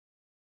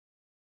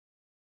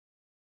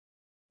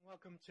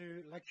Welcome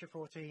to Lecture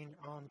 14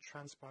 on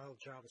Transpiled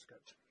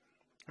JavaScript.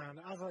 And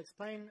as I'll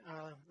explain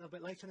a little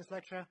bit later in this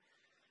lecture,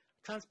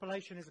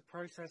 transpilation is a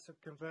process of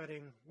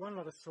converting one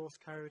lot of source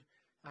code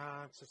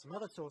to some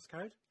other source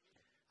code,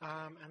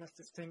 and that's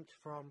distinct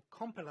from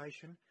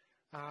compilation,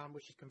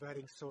 which is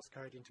converting source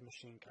code into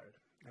machine code.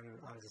 And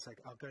as I say,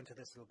 I'll go into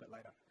this a little bit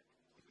later.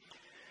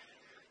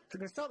 So I'm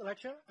going to start the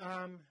lecture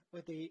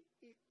with the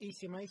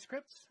ECMA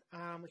script,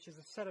 which is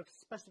a set of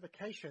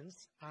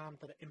specifications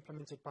that are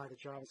implemented by the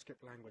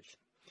JavaScript language.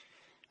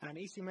 And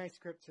ECMA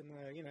script in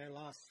the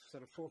last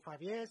sort of 4 or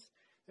 5 years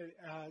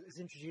has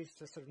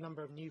introduced a sort of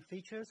number of new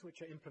features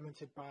which are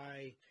implemented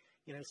by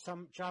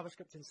some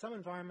JavaScript in some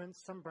environments,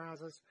 some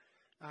browsers,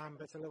 but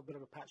it's a little bit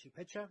of a patchy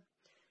picture.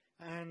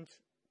 And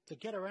to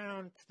get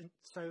around,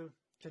 so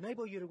to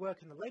enable you to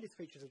work in the latest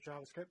features of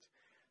JavaScript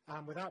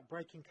without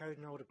breaking code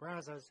in older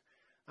browsers,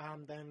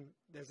 then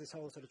there's this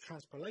whole sort of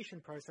transpilation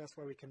process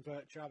where we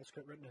convert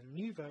JavaScript written in a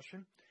new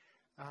version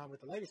with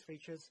the latest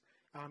features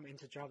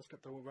into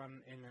JavaScript that will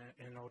run in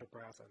an older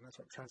browser. And that's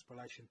what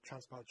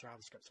transpiled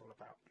JavaScript is all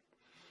about.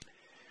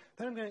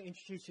 Then I'm going to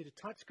introduce you to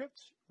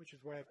TypeScript, which is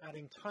a way of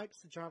adding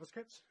types to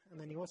JavaScript.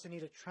 And then you also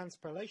need a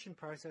transpilation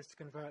process to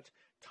convert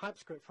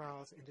TypeScript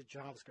files into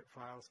JavaScript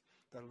files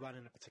that will run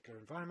in a particular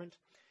environment.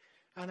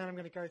 And then I'm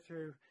going to go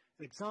through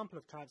an example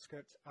of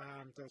TypeScript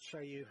that'll show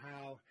you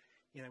how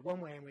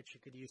one way in which you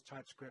could use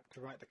TypeScript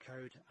to write the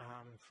code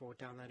for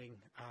downloading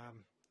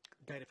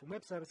data from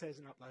web services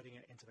and uploading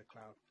it into the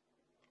cloud.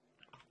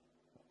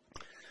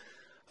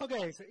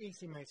 Okay, so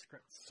ECMA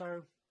scripts.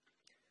 So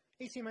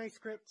ECMA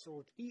scripts,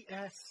 or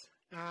ES,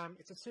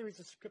 it's a series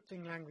of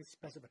scripting language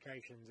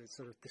specifications. It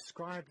sort of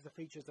describes the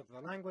features of the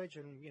language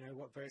and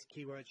what various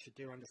keywords should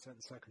do under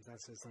certain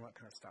circumstances and that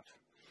kind of stuff.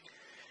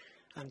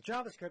 And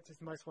JavaScript is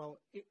the most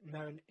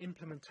well-known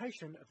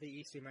implementation of the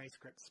ECMA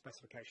script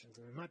specifications.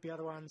 And there might be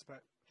other ones,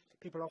 but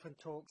people often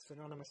talk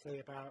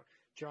synonymously about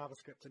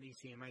JavaScript and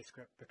ECMA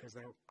script because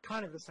they're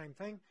kind of the same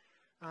thing.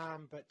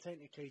 But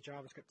technically,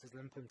 JavaScript is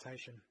the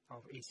implementation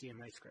of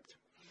ECMA script.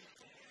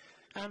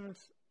 And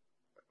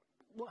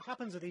what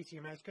happens with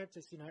ECMA script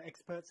is,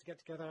 experts get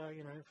together,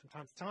 from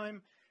time to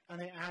time, and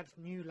they add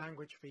new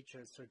language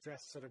features to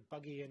address sort of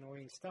buggy,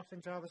 annoying stuff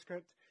in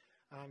JavaScript,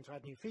 to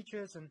add new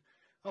features. And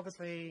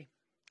obviously,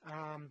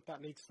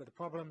 that leads to the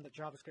problem that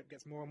JavaScript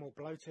gets more and more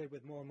bloated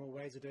with more and more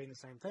ways of doing the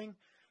same thing.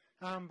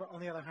 But on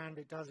the other hand,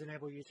 it does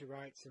enable you to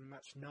write some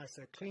much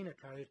nicer, cleaner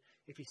code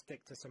if you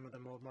stick to some of the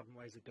more modern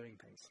ways of doing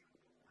things.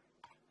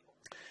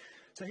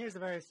 So here's the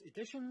various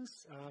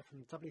editions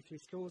from W3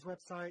 Schools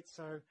website.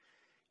 So,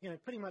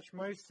 pretty much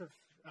most of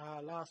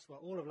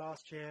all of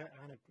last year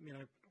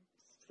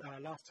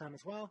and, last term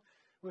as well,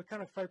 we're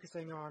kind of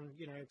focusing on,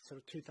 sort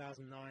of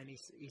 2009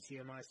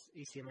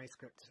 ECMA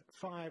script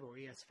 5 or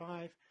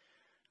ES5.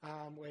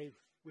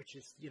 Which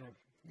is, the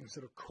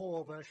sort of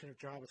core version of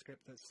JavaScript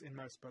that's in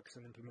most books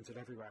and implemented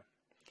everywhere.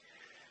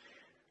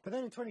 But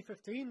then in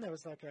 2015, there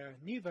was like a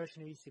new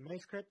version of ECMA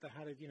script that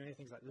had,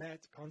 things like let,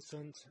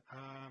 constant,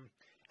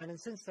 and then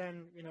since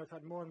then, we've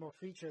had more and more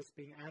features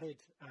being added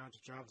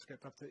to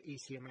JavaScript up to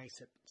ECMA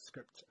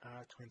script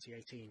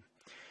 2018.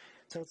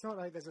 So it's not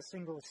like there's a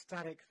single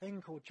static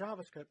thing called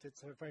JavaScript,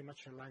 it's very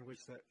much a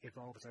language that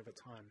evolves over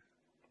time.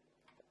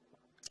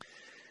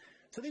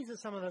 So these are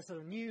some of the sort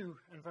of new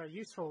and very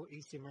useful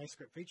ECMA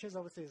script features.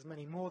 Obviously, there's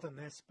many more than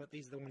this, but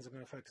these are the ones I'm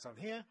going to focus on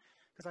here,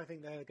 because I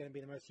think they're going to be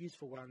the most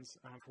useful ones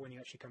for when you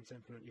actually come to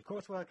implement your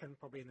coursework and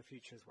probably in the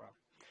future as well.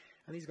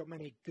 And these have got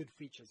many good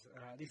features.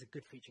 These are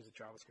good features of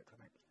JavaScript, I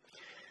think.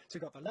 So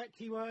you've got the let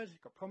keyword,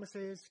 you've got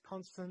promises,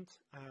 constant,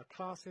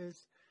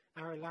 classes,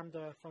 array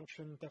lambda,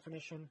 function,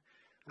 definition,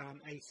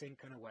 async,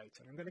 and await.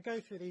 And I'm going to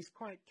go through these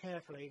quite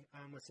carefully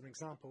with some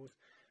examples,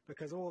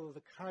 because all of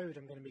the code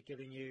I'm going to be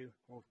giving you,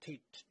 or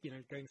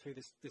going through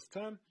this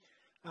term,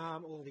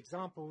 all the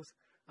examples,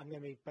 I'm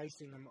going to be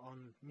basing them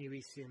on new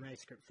ECMA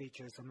script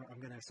features. I'm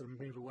going to sort of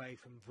move away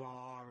from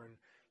var and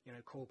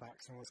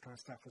callbacks and all this kind of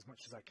stuff as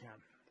much as I can.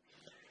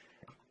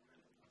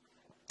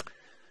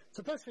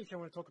 So the first feature I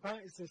want to talk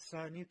about is this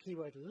new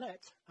keyword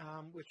let,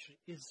 which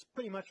is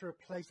pretty much a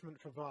replacement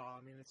for var.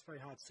 I mean, it's very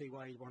hard to see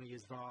why you want to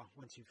use var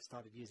once you've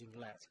started using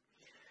let.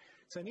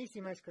 So in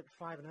ECMA script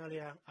 5 and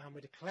earlier,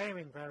 we're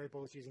declaring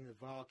variables using the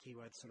var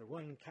keyword, sort of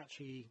one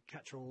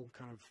catch-all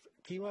kind of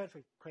keyword for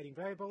creating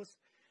variables.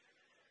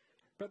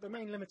 But the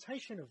main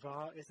limitation of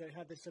var is that it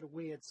had this sort of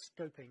weird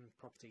scoping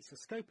property. So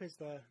scope is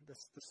the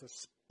sort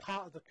of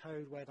part of the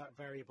code where that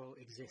variable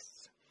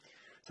exists.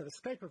 So the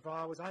scope of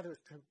var was either it's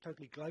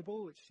totally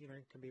global, which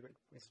can be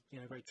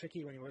very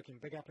tricky when you're working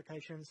big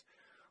applications,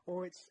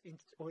 or it's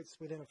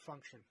within a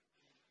function.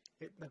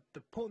 The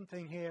important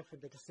thing here for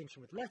the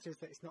distinction with let is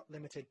that it's not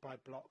limited by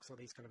blocks or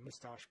these kind of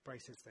mustache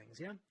braces things,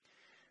 yeah?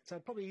 So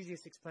probably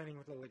easiest explaining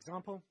with a little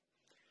example.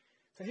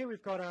 So here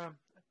we've got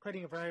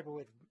creating a variable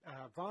with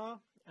var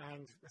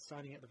and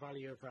assigning it the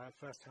value of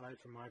first hello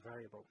from my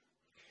variable.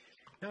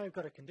 Now we've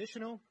got a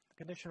conditional. The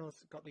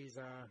conditional's got these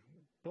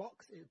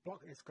blocks.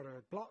 It's got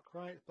a block,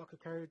 right? Block of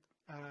code.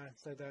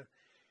 So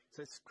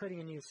it's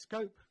creating a new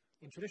scope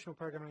in traditional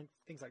programming,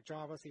 things like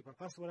Java, C++, or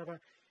whatever,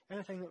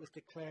 anything that was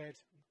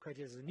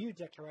created as a new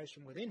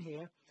declaration within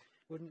here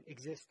wouldn't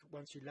exist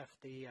once you left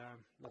the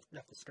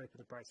scope of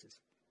the braces.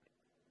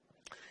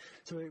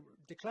 So we're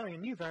declaring a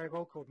new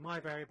variable called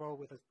myVariable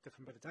with a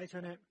different bit of data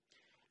in it,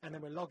 and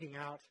then we're logging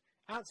out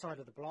outside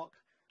of the block,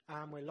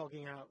 we're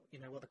logging out,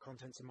 what the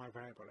contents of my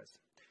variable is.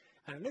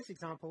 And in this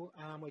example,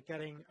 we're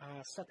getting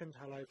a second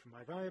hello from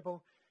my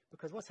variable,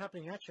 because what's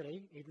happening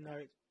actually, even though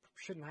it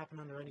shouldn't happen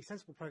under any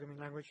sensible programming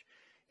language,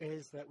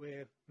 is that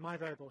my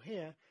variable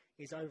here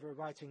is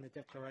overwriting the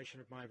declaration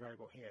of my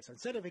variable here. So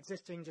instead of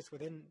existing just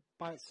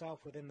by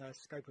itself within the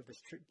scope of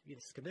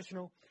this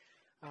conditional,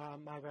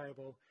 my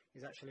variable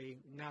is actually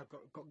now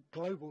got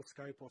global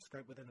scope or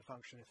scope within the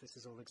function if this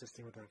is all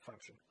existing within a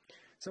function.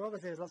 So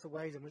obviously there's lots of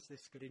ways in which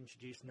this could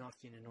introduce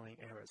nasty and annoying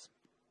errors.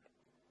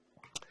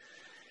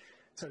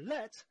 So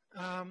let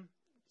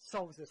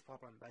solves this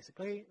problem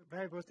basically.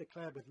 Variables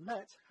declared with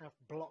let have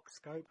block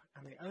scope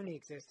and they only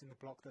exist in the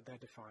block that they're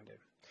defined in.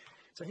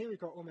 So here we've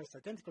got almost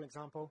identical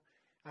example.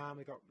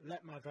 We've got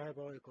let my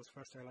variable equals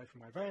first hello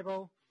from my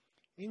variable.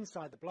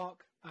 Inside the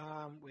block,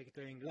 we're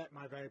doing let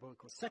my variable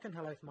equals second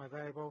hello from my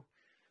variable.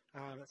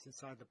 That's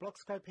inside the block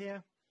scope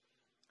here.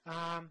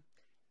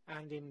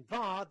 And in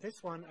var,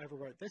 this one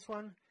overwrote this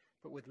one,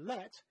 but with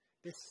let,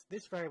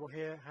 this variable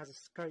here has a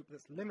scope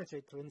that's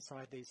limited to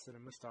inside these sort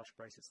of mustache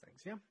braces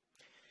things, yeah?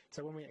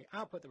 So when we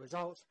output the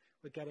result,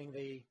 we're getting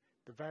the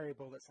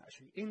variable that's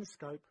actually in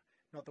scope,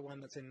 not the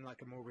one that's in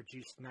like a more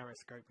reduced narrow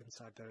scope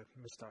inside the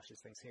mustaches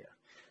things here.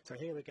 So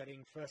here we're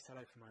getting first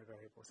hello from my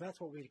variable. So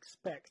that's what we'd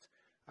expect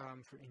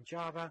in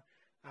Java,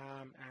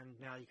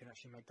 and now you can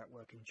actually make that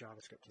work in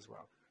JavaScript as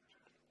well.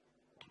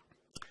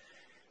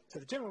 So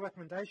the general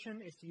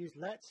recommendation is to use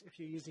let if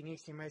you're using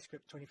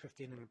ECMAScript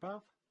 2015 and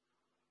above.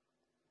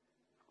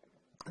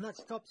 And that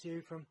stops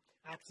you from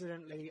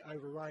accidentally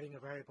overriding a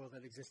variable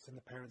that exists in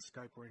the parent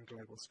scope or in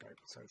global scope.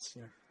 So it's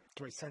a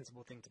very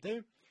sensible thing to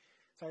do.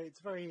 So it's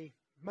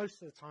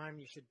most of the time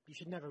you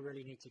should never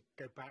really need to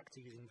go back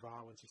to using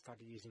var once you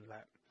started using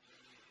let.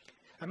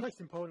 And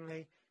most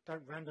importantly,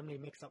 don't randomly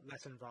mix up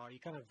let and var. You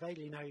kind of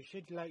vaguely know you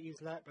should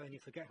use let, but then you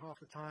forget half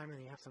the time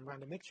and you have some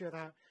random mixture of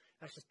that.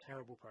 That's just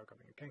terrible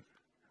programming, okay?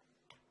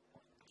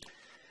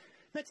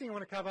 Next thing I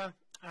want to cover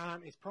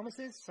is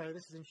promises. So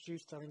this is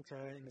introduced, I think,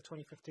 in the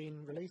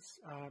 2015 release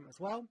as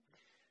well.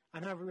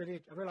 And I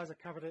realize I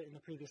covered it in the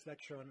previous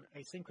lecture on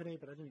asynchrony,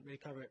 but I didn't really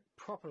cover it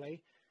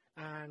properly.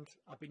 And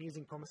I've been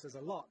using promises a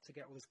lot to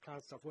get all this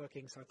cloud stuff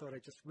working, so I thought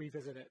I'd just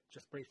revisit it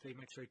just briefly,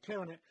 make sure you're clear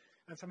on it.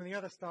 And some of the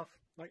other stuff,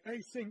 like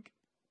async,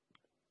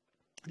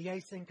 the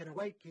async and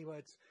await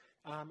keywords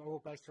are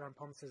all based around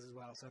promises as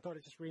well. So I thought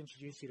I'd just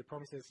reintroduce you to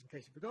promises in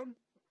case you've forgotten.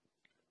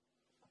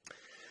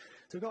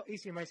 So we've got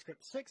ECMAScript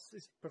 6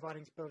 is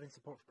providing built-in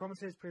support for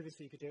promises.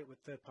 Previously you could do it with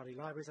third-party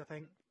libraries, I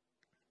think.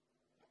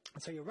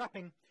 And so you're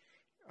wrapping,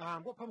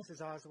 what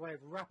promises are is a way of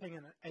wrapping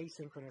an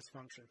asynchronous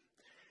function.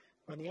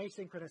 When the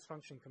asynchronous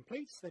function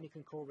completes, then you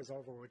can call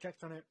resolve or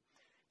reject on it.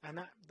 And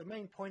the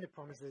main point of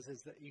promises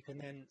is that you can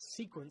then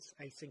sequence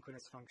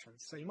asynchronous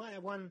functions. So you might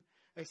have one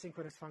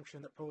asynchronous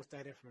function that pulls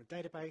data from a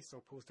database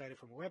or pulls data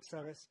from a web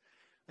service.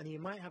 And you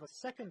might have a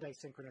second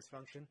asynchronous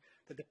function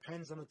that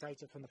depends on the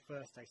data from the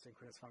first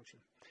asynchronous function.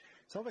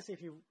 So obviously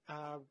if you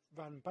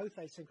run both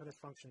asynchronous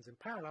functions in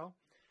parallel,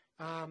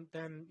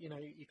 then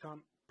you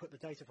can't put the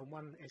data from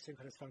one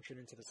asynchronous function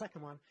into the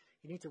second one.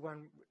 You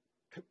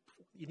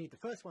need the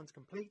first one to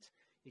complete,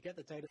 you get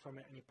the data from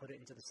it, and you put it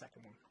into the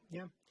second one.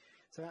 Yeah,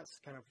 so that's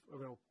kind of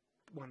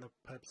one of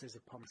the purposes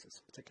of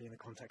promises, particularly in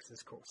the context of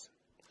this course.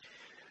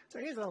 So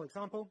here's a little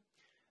example.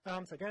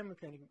 So again,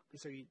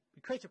 we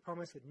create a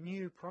promise with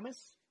new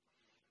promise.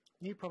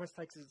 New promise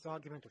takes its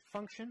argument of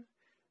function.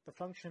 The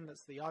function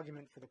that's the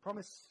argument for the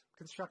promise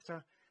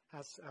constructor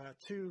has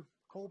two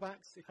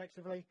callbacks,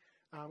 effectively,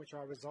 which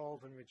are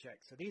resolve and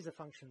reject. So these are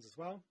functions as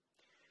well.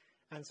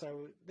 And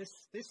so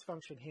this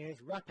function here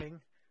is wrapping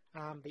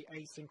the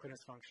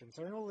asynchronous function.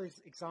 So in all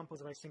these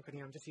examples of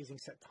asynchrony, I'm just using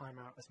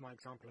setTimeout as my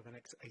example of an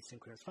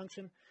asynchronous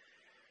function.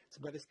 So,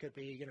 but this could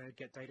be,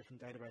 get data from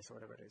database or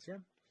whatever it is, yeah?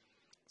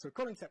 So we're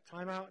calling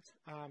setTimeout,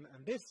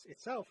 and this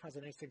itself has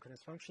an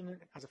asynchronous function,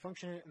 has a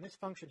function in it, and this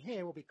function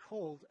here will be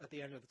called at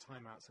the end of the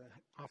timeout, so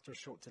after a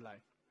short delay.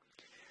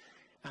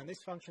 And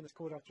this function that's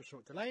called after a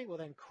short delay will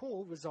then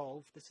call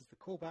resolve. This is the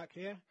callback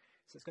here.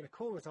 So it's going to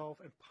call resolve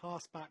and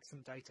pass back some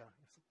data.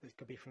 It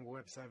could be from a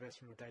web service,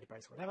 from a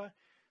database, whatever.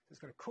 So it's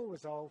going to call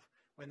resolve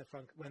when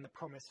the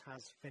promise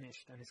has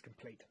finished and is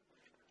complete.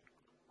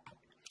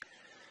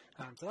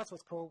 So that's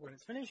what's called when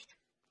it's finished.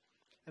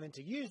 And then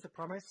to use the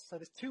promise, so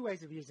there's two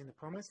ways of using the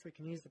promise. We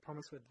can use the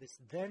promise with this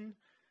then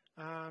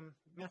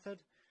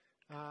method.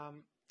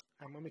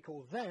 And when we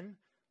call then,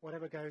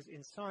 whatever goes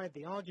inside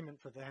the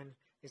argument for then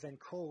is then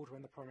called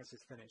when the promise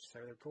is finished. So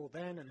they're called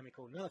then, and then we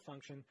call another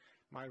function,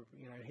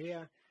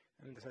 here.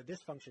 And so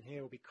this function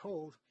here will be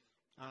called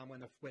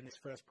when this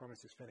first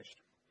promise is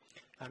finished.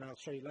 And I'll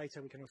show you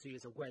later, we can also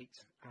use await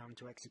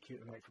to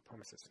execute and wait for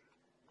promises.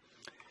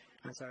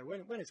 And so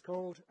when it's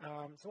called,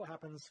 so what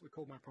happens, we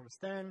call my promise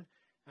then,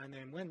 and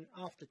then when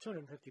after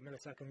 250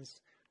 milliseconds,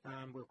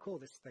 we'll call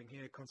this thing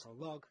here console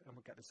log, and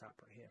we'll get this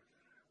output here.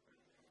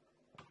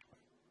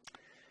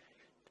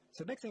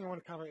 So the next thing I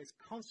want to cover is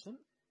constant.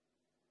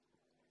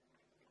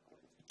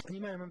 And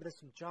you may remember this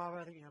from Java.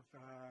 I think you have,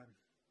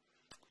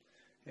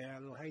 yeah, a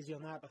little hazy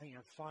on that, but I think you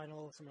have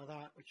final, something like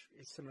that, which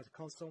is similar to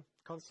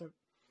constant.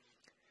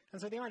 And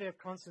so the idea of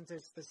constant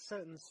is there's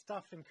certain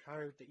stuff in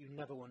code that you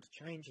never want to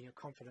change, and you're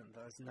confident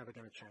that it's never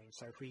going to change.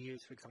 So if we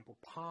use, for example,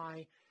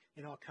 pi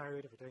in our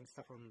code, if we're doing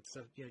stuff on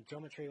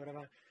geometry or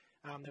whatever,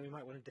 then we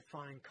might want to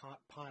define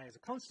pi as a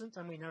constant,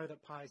 and we know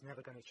that pi is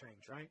never going to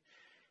change, right?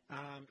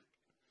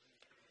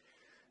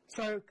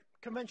 So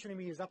conventionally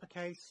we use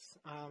uppercase,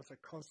 so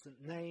constant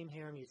name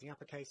here, I'm using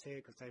uppercase here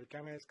because David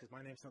Gamez, because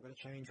my name's not going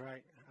to change,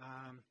 right?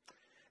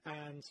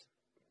 And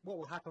what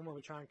will happen when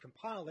we try and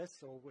compile this,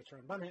 or we try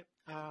and run it,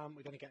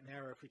 we're going to get an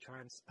error if we try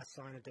and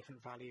assign a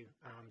different value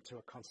to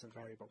a constant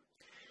variable.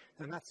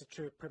 And that's the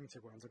true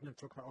primitive ones. I'm going to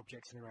talk about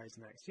objects and arrays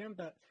next. Yeah,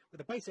 but with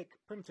the basic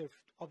primitive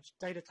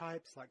data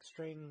types like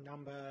string,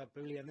 number,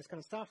 boolean, this kind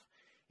of stuff,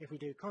 if we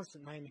do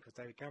constant name equals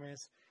David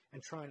Gamez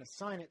and try and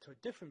assign it to a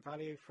different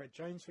value, Fred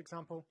Jones, for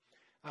example,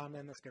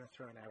 then that's going to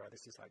throw an error.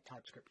 This is like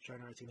TypeScript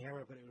generating the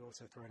error, but it would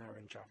also throw an error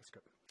in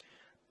JavaScript.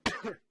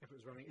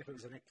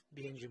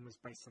 The engine was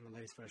based on the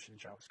latest version of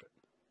JavaScript.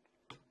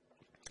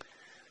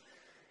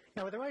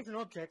 Now with arrays and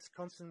objects,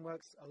 constant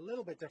works a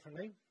little bit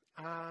differently,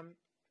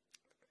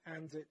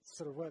 and it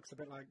sort of works a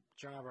bit like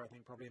Java, I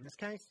think, probably in this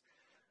case.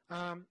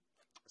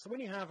 So when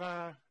you have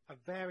a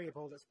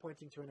variable that's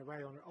pointing to an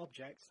array or an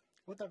object,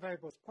 what that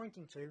variable is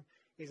pointing to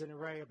is an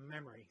array of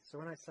memory. So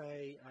when I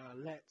say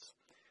let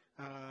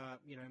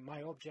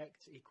my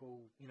object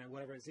equal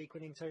whatever it's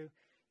equaling to,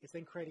 it's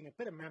then creating a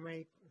bit of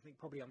memory, I think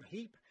probably on the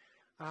heap,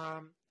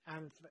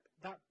 and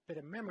that bit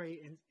of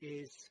memory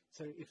is,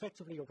 so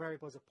effectively your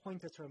variable is a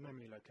pointer to a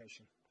memory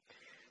location.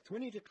 So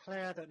when you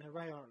declare that an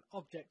array or an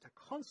object are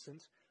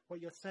constant,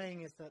 what you're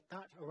saying is that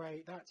that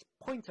array, that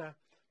pointer,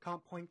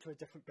 can't point to a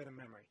different bit of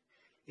memory.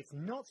 It's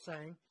not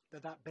saying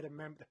that that bit of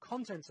memory, the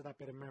contents of that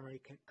bit of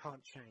memory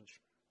can't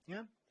change.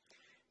 Yeah,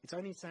 it's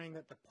only saying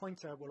that the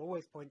pointer will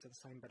always point to the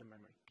same bit of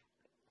memory.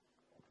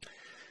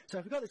 So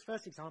if we've got this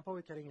first example,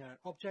 we're getting an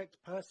object,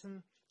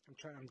 person,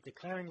 I'm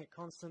declaring it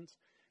constant,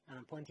 and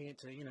I'm pointing it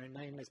to,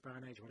 nameless,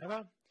 brown age,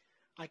 whatever.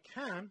 I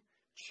can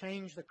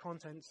change the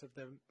contents of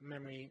the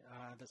memory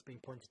that's being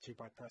pointed to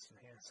by person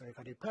here. So if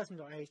I do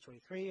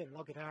person.age23 and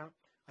log it out,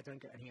 I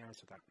don't get any errors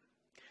with that.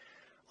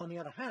 On the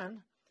other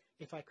hand,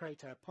 if I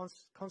create a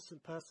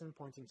constant person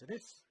pointing to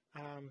this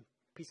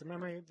piece of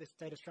memory, this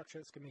data structure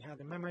that's going to be held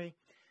in memory,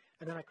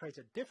 and then I create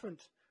a different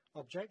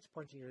object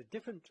pointing to a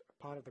different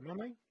part of the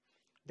memory,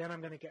 then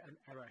I'm going to get an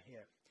error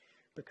here,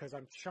 because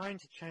I'm trying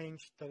to change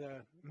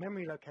the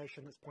memory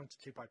location that's pointed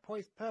to by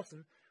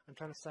person. I'm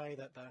trying to say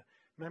that the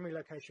memory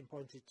location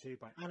pointed to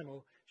by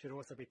animal should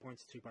also be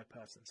pointed to by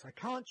person. So I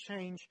can't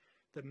change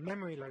the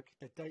memory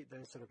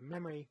the sort of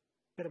memory,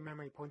 bit of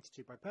memory pointed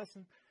to by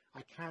person.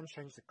 I can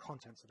change the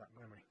contents of that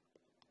memory.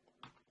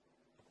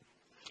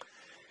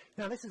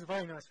 Now this is a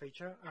very nice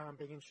feature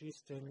being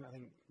introduced in,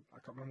 I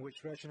can't remember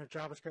which version of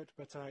JavaScript,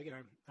 but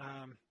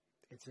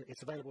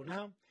it's available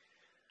now.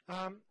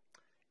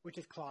 Which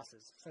is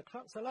classes.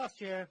 So last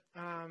year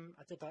I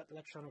did that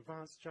lecture on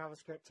advanced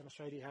JavaScript, and I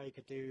showed you how you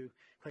could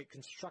create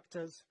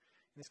constructors.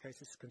 In this case,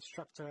 this is a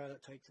constructor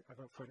that takes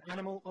for an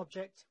animal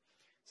object.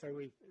 So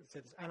we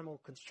said this animal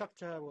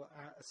constructor will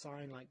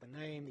assign like the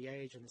name, the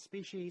age, and the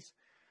species,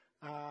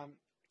 and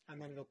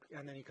then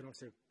you can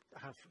also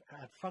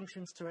add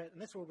functions to it,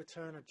 and this will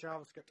return a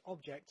JavaScript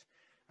object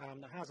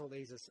that has all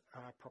these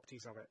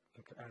properties of it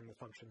and the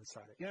function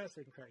inside it. Yeah, so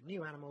we can create a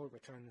new animal,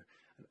 return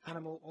an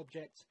animal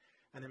object,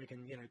 and then we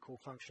can call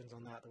functions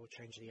on that will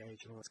change the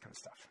age and all this kind of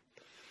stuff.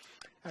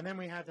 And then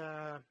we had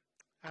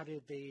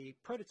added the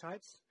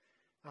prototypes.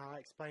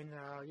 Explained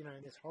how in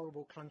this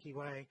horrible clunky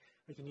way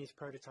we can use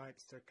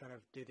prototypes to kind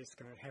of do this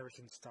kind of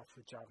inheritance stuff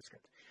with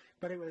JavaScript.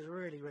 But it was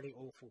really, really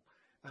awful,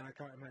 and I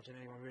can't imagine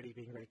anyone really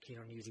being very keen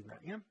on using that.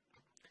 Yeah.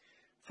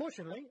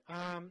 Fortunately,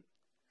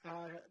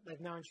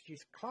 they've now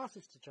introduced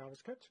classes to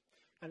JavaScript,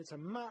 and it's a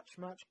much,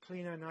 much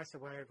cleaner, nicer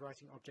way of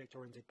writing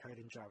object-oriented code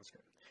in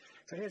JavaScript.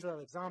 So here's a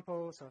little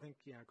example. So I think,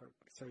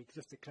 so you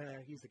just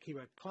use the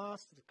keyword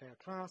class to declare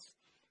a class.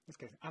 In this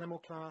case, animal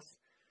class.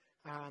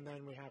 And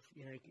then we have,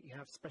 you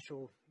have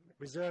special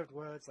reserved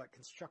words like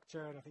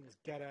constructor, and I think there's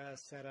getter,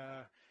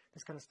 setter,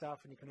 this kind of stuff.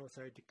 And you can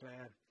also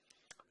declare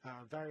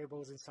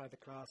variables inside the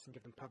class and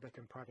give them public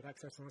and private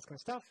access and this kind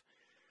of stuff.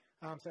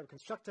 So we have a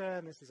constructor,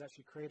 and this is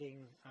actually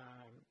creating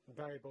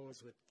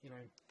variables with,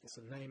 the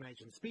sort of name,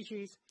 age, and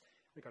species.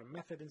 We've got a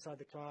method inside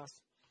the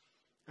class,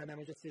 and then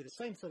we just do the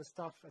same sort of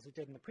stuff as we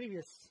did in the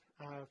previous,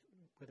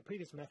 with the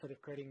previous method of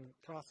creating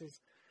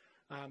classes.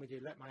 We do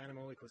let my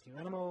animal equals new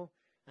animal,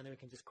 and then we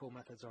can just call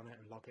methods on it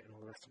and log it and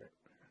all the rest of it.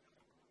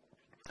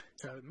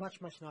 So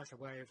much, much nicer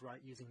way of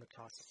using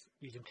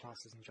using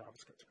classes in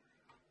JavaScript.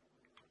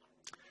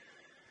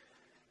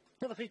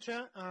 Another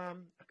feature I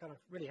kind of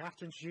really have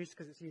to introduce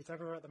because it's used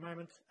everywhere at the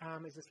moment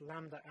is this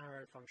lambda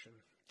arrow function.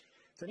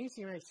 So in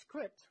ECMA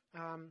script,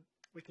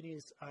 we can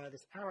use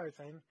this arrow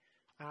thing,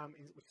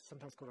 which is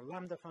sometimes called a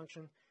lambda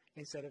function,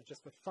 instead of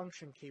just the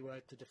function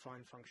keyword to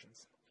define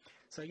functions.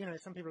 So, you know,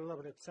 some people are a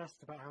little bit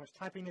obsessed about how much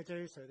typing they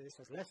do, so this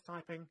has less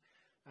typing,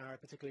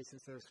 particularly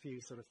since there's a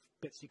few sort of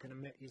bits you can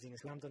omit using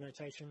this lambda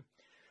notation.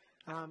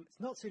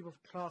 It's not suitable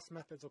for class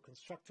methods or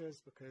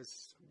constructors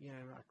because, you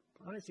know,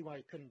 I don't see why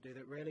you couldn't do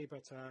that really,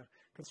 but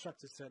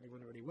constructors certainly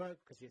wouldn't really work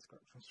because it's got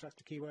a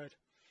constructor keyword.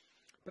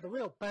 But the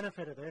real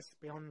benefit of this,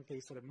 beyond the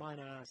sort of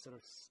minor sort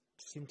of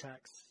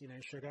syntax, you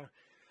know, sugar,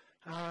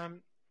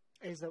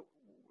 is that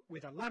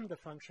with a lambda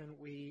function,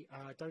 we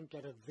don't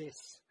get a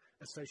this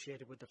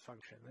associated with the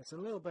function. It's a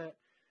little bit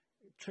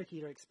tricky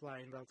to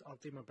explain, but I'll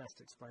do my best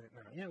to explain it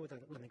now, yeah, with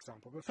an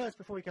example. But first,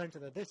 before we go into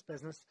the this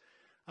business,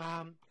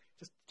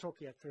 just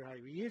talk you through how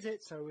we use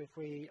it. So if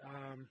we,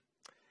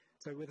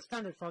 so with a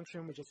standard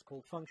function, we just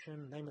call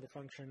function, name of the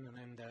function, and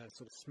then the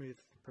sort of smooth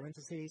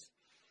parentheses.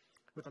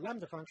 With a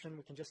lambda function,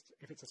 we can just,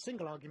 if it's a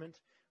single argument,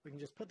 we can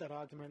just put that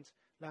argument,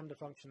 lambda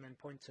function, then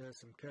point to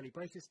some curly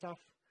braces stuff.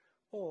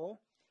 Or,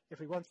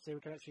 if we wanted to, we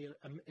can actually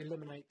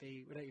eliminate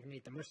we don't even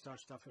need the mustache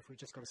stuff if we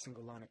just got a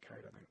single line of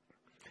code, I think.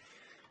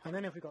 And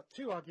then if we've got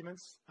two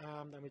arguments,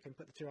 then we can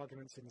put the two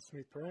arguments in the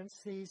smooth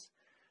parentheses,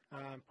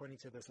 pointing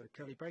to the sort of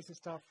curly braces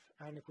stuff.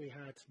 And if we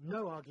had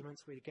no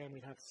arguments, we'd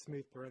have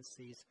smooth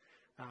parentheses,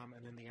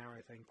 and then the arrow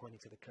thing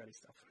pointing to the curly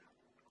stuff.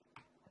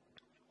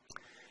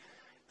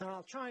 Now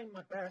I'll try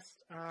my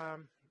best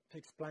to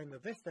explain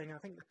this thing. I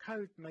think the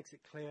code makes it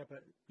clear,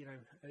 but you know,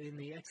 in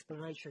the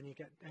explanation you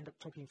end up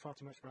talking far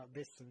too much about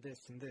this and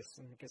this and this,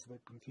 and it gets a bit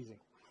confusing.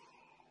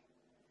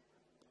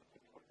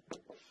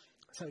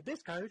 So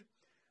this code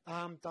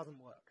doesn't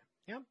work,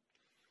 yeah,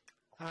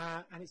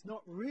 and it's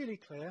not really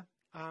clear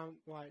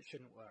why it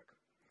shouldn't work,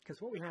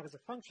 because what we have is a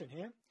function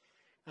here,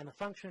 and the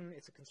function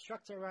is a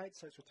constructor, right?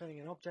 So it's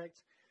returning an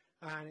object,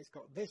 and it's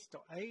got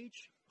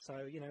this.age.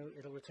 So, you know,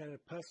 it'll return a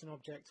person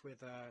object with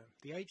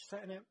the age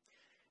set in it.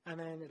 And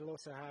then it'll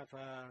also have,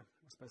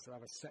 it's supposed to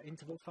have a set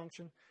interval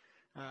function.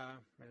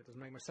 It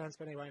doesn't make much sense,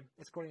 but anyway,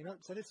 it's calling it up.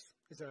 So this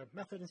is a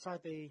method inside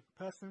the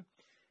person,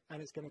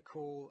 and it's going to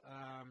call,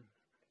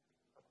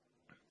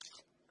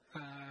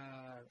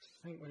 I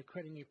think when we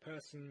create a new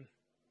person,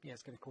 yeah,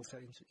 it's going to call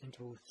set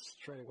interval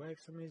straight away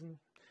for some reason.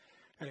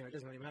 Anyway, it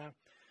doesn't really matter.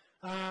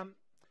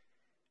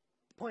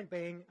 Point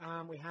being,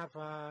 we have,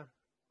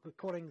 we're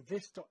calling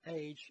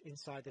this.age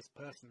inside this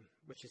person,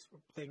 which is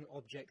thing,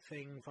 object,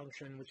 thing,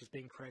 function, which is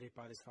being created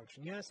by this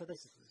function. Yeah, so this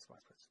is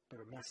a bit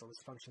of a mess, all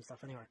this function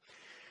stuff anyway.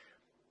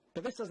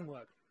 But this doesn't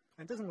work.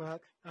 And it doesn't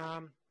work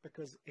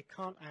because it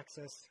can't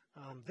access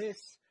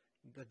this.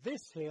 The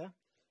this here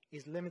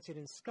is limited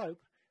in scope.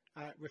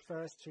 It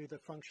refers to the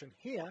function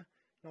here,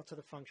 not to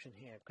the function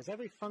here. Because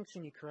every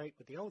function you create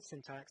with the old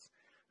syntax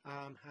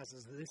has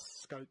this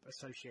scope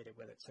associated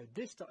with it. So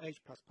this.age++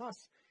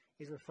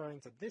 is referring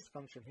to this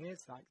function here.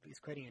 It's like it's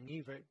creating a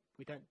new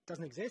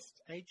doesn't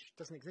exist. Age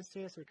doesn't exist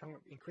here, so we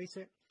can't increase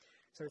it.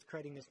 So it's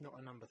creating this not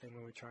a number thing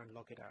when we try and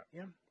log it out.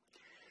 Yeah.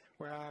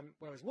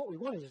 Whereas what we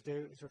wanted to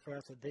do is refer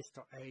to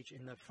this.age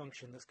in the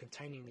function that's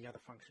containing the other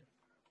function.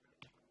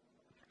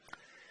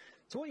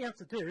 So what you have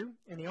to do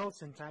in the old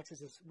syntax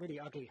is this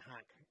really ugly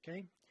hack.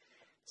 Okay.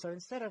 So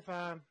instead of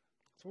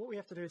so what we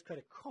have to do is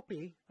create a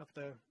copy of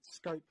the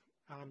scope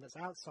that's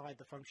outside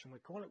the function we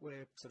call it.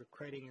 We're sort of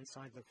creating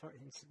inside the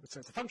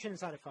so it's a function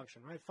inside a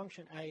function, right?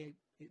 Function A,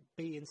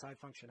 B inside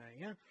function A,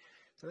 yeah?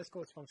 So let's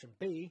call this function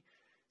B.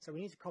 So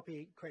we need to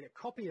create a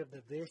copy of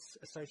this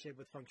associated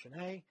with function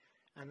A,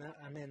 and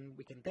then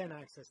we can then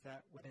access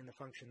that within the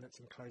function that's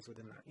enclosed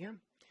within that, yeah?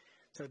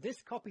 So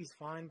this copy is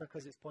fine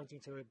because it's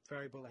pointing to a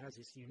variable that has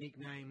this unique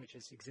name, which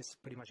exists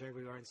pretty much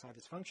everywhere inside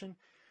this function.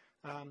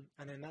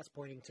 And then that's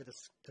pointing to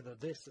the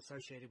this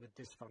associated with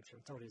this function.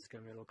 I told you it's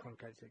going to be a little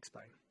complicated to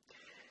explain.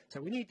 So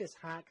we need this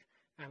hack,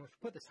 and if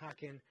we put this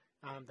hack in,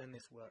 then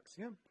this works,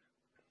 yeah?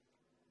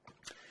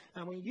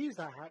 And we used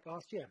that hack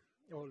last year,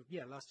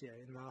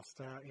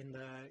 in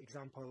the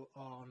example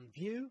on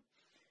view,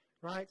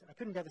 right? I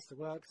couldn't get this to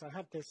work, so I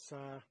had this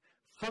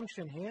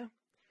function here,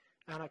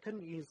 and I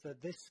couldn't use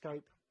this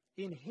scope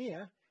in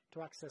here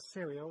to access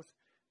serials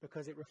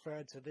because it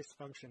referred to this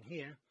function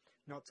here,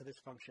 not to this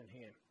function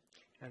here.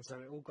 And so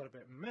it all got a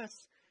bit of a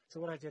mess. So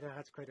what I did, I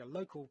had to create a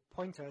local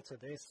pointer to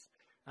this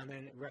and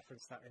then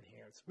reference that in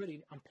here. It's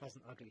really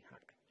unpleasant, ugly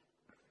hack.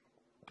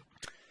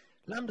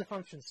 Lambda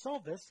functions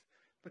solve this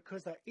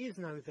because there is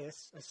no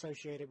this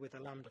associated with a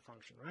lambda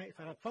function, right? If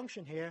I had a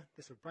function here,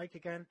 this would break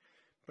again,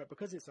 but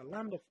because it's a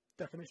lambda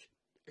definition,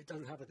 it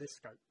doesn't have a this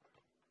scope.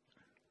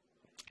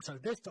 So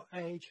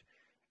this.age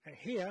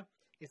here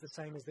is the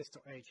same as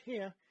this.age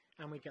here,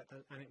 and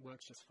and it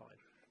works just fine.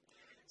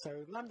 So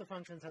lambda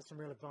functions have some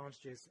real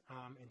advantages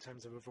in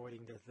terms of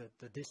avoiding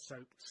the this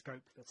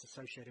scope that's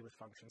associated with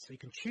functions. So you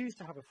can choose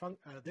to have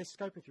this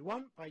scope if you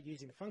want by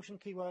using the function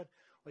keyword,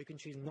 or you can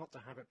choose not to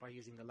have it by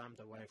using the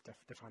lambda way of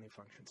defining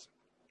functions.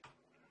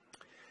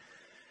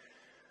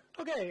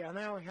 Okay, and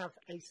now we have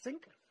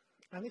async,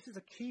 and this is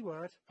a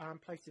keyword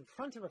placed in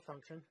front of a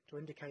function to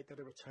indicate that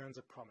it returns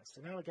a promise.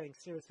 So now we're getting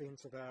seriously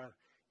into the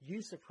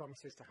use of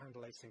promises to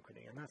handle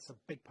asynchrony, and that's a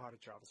big part of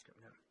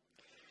JavaScript now.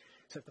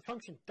 So if the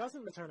function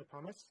doesn't return a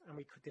promise, and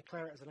we could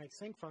declare it as an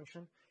async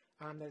function,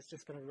 then it's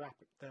just going to wrap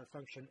the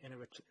function in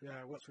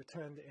what's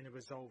returned in a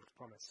resolved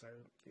promise. So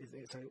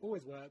it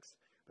always works,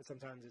 but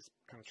sometimes it's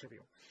kind of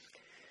trivial.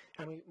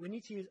 And we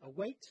need to use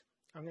await.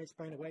 I'm going to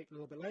explain await a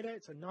little bit later.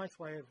 It's a nice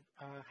way of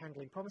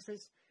handling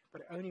promises,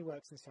 but it only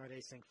works inside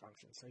async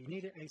functions. So you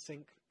need it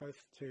async both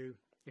to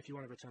if you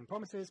want to return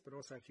promises, but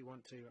also if you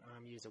want to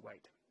use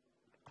await.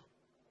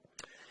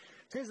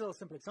 So here's a little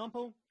simple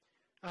example.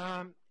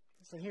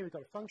 So here we've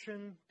got a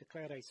function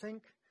declared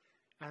async,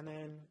 and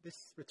then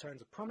this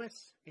returns a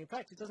promise. In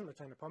fact, it doesn't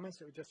return a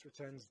promise; it just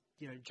returns,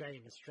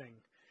 Jane, a string.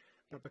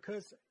 But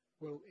because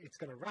it's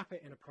going to wrap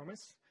it in a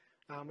promise,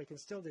 we can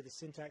still do the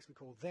syntax we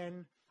call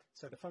then.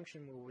 So the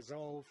function will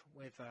resolve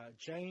with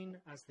Jane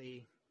as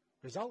the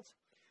result.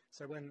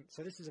 So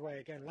this is a way,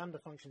 again, lambda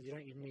functions, you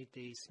don't even need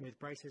the smooth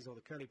braces or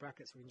the curly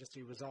brackets. We can just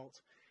do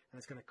result, and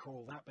it's going to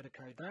call that bit of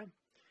code there.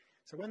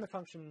 So when the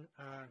function,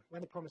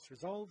 when the promise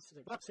resolves,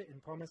 it wraps it in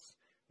promise,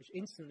 which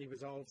instantly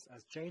resolves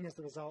as Jane as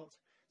the result.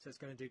 So it's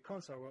going to do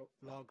console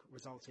log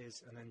result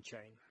is, and then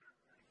Jane.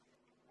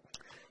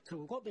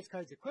 So what this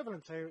code's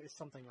equivalent to is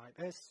something like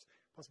this,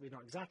 possibly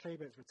not exactly,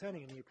 but it's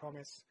returning a new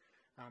promise,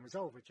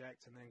 resolve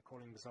reject, and then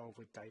calling resolve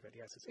with David.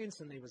 Yes, it's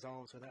instantly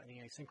resolved without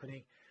any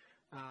asynchrony,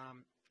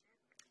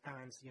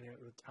 and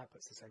it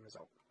outputs the same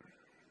result.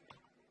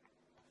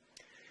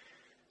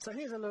 So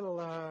here's a little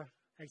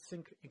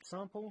async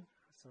example.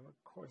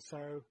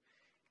 So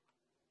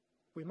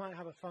we might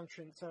have a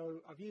function.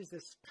 So I've used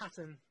this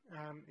pattern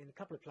in a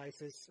couple of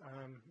places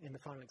in the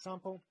final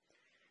example.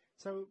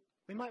 So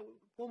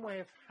one way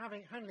of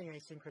handling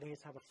asynchrony is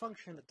to have a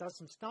function that does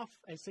some stuff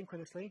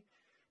asynchronously,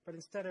 but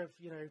instead of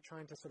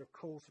trying to sort of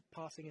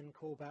passing in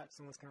callbacks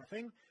and this kind of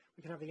thing,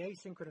 we can have the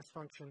asynchronous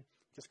function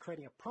just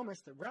creating a promise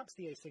that wraps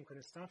the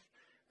asynchronous stuff,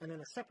 and then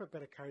a separate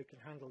bit of code can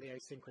handle the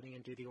asynchrony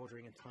and do the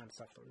ordering and time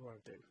stuff that we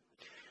want to do.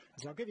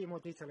 So I'll give you a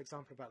more detailed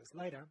example about this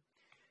later.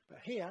 But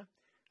here,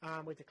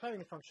 we're declaring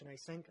the function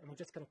async, and we're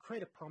just going to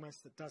create a promise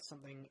that does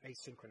something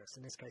asynchronous.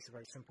 In this case, a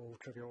very simple,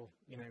 trivial,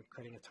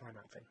 creating a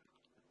timeout thing.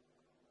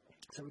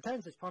 So it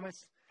returns this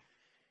promise,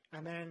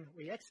 and then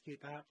we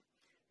execute that.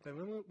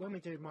 Then when we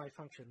do my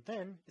function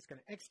then, it's going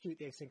to execute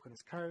the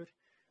asynchronous code,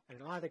 and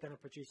it's either going to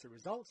produce a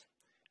result,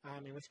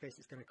 in which case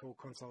it's going to call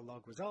console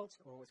log result,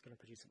 or it's going to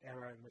produce an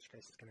error, in which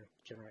case it's going to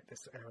generate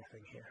this error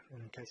thing here.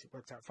 In case it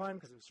worked out fine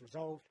because it was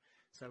resolved,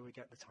 so we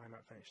get the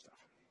timeout finish stuff.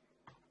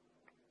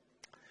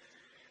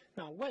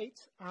 Now wait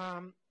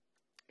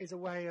is a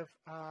way of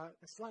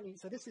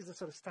so this is a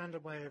sort of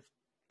standard way of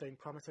doing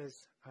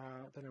promises. I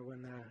don't know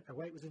when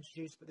await was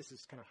introduced, but this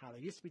is kind of how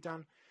they used to be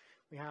done.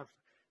 We have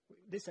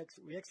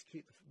we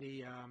execute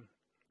the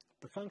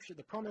function,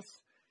 the promise.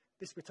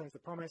 This returns the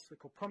promise. We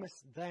call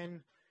promise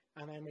then,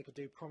 and then we could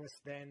do promise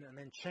then, and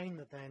then chain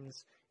the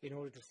thens in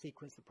order to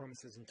sequence the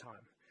promises in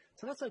time.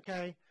 So that's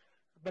okay,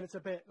 but it's a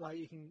bit like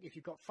if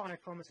you've got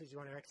 5 promises you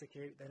want to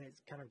execute, then it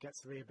kind of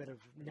gets to be a bit of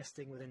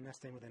nesting within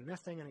nesting within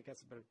nesting, and it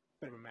gets a bit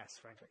of a mess,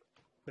 frankly,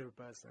 a bit of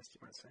a bird's nest, you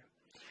might say.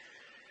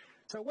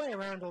 So a way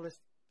around all this,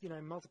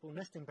 multiple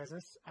nesting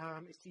business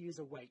is to use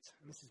await,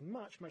 and this is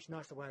much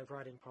nicer way of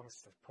writing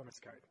promise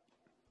code.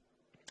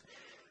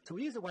 So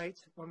we use await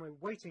when we're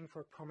waiting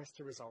for a promise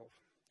to resolve,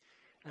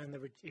 and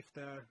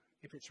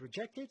if it's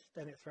rejected,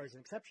 then it throws an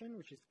exception,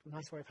 which is a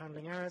nice way of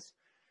handling errors.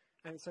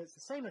 And so it's the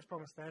same as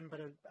promise then,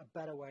 but a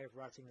better way of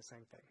writing the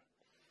same thing.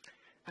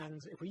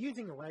 And if we're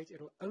using await,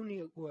 it'll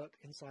only work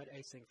inside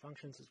async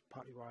functions. Is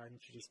partly why I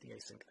introduced the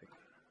async thing.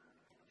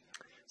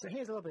 So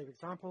here's a little bit of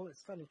example. It's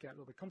starting to get a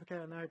little bit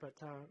complicated now, but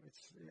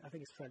I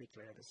think it's fairly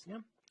clear.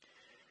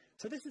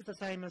 So this is the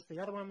same as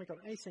the other one. We've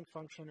got an async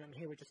function, and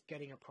here we're just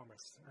getting a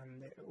promise.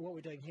 And what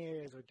we're doing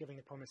here is we're giving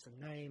a promise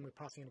a name. We're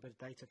passing in a bit of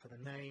data for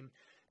the name,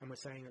 and we're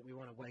saying that we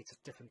want to wait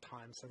at different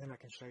times. So then I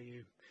can show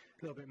you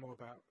a little bit more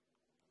about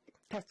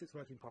test it's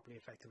working properly,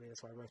 effectively.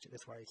 That's why I wrote it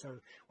this way. So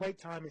wait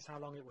time is how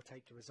long it will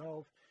take to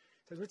resolve.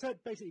 So we're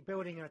basically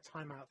building a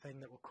timeout thing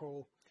that will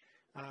call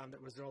that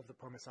will resolve the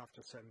promise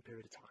after a certain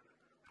period of time.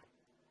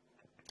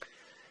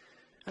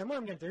 And what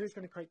I'm going to do is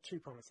going to create 2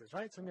 promises,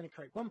 right? So I'm going to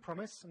create one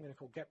promise. I'm going to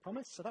call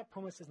getPromise. So that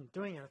promise isn't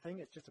doing anything.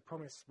 It's just a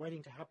promise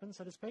waiting to happen,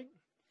 so to speak.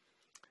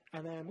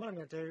 And then what I'm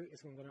going to do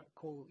is I'm going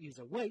to use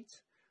await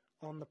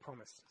on the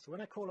promise. So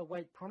when I call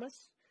await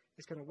promise,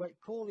 it's going to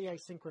call the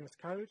asynchronous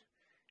code.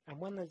 And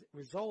when the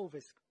resolve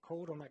is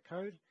called on that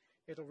code,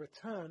 it'll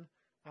return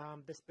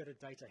this bit of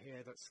data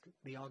here that's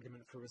the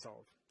argument for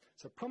resolve.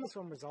 So promise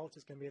on result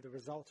is going to be the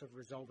result of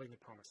resolving the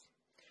promise.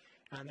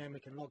 And then we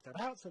can log that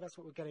out, so that's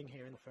what we're getting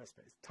here in the first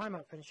bit.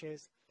 Timeout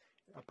finishes,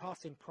 a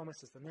passing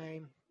promise is the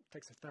name,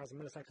 takes 1,000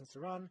 milliseconds to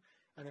run,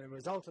 and then the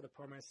result of the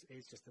promise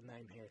is just the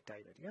name here,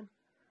 David. Yeah?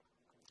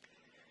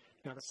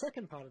 Now the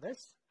second part of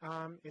this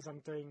is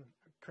I'm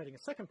creating a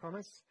second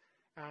promise,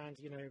 and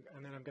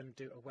then I'm going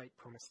to do await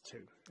promise 2,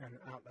 and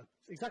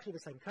exactly the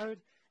same code,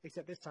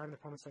 except this time the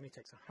promise only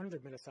takes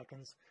 100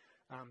 milliseconds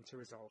to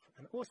resolve.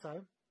 And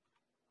also,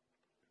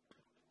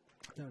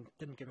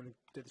 didn't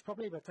do this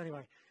properly, but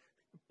anyway.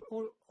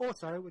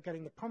 also, we're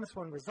getting the promise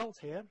 1 result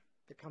here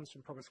that comes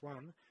from promise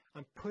 1.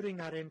 I'm putting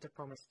that into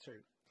promise 2.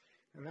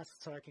 And that's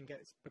so I can get,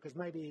 because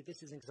maybe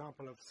this is an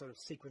example of sort of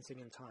sequencing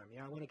in time.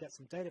 Yeah, I want to get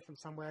some data from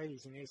somewhere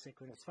using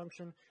asynchronous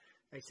function,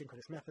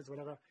 asynchronous methods,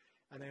 whatever,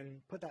 and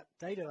then put that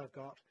data I've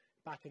got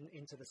back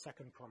into the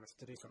second promise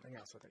to do something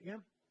else with it. Yeah.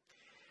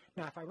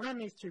 Now, if I ran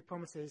these two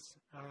promises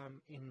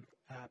in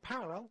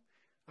parallel,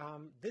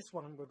 this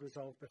one would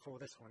resolve before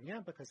this one,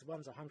 yeah, because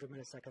one's 100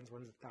 milliseconds,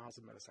 one's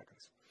 1,000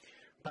 milliseconds.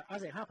 But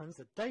as it happens,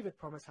 the David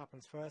promise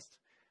happens first,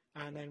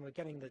 and then we're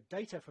getting the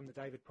data from the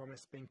David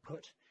promise being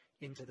put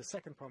into the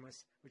second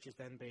promise, which is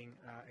then being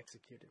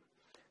executed.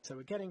 So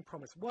we're getting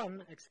promise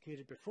 1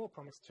 executed before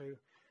promise 2,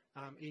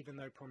 even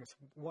though promise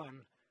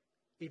 1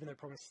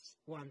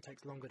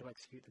 takes longer to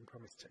execute than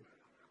promise 2.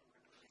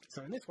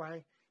 So in this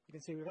way, you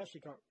can see we've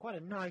actually got quite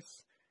a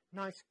nice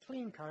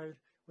clean code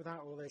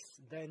without all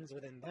this thens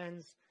within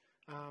thens.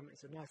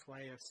 It's a nice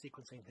way of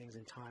sequencing things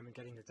in time and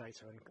getting the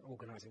data and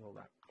organizing all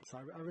that. So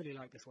I really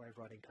like this way of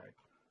writing code.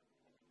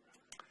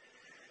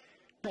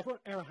 Now, if we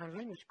want error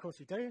handling, which of course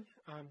we do,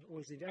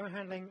 always need error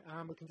handling,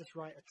 we can just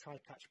write a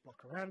try-catch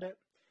block around it.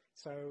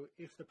 So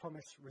if the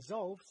promise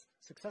resolves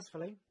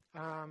successfully,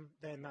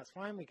 then that's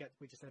fine, we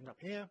just end up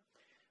here.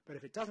 But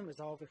if it doesn't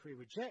resolve, if we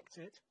reject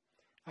it,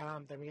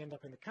 then we end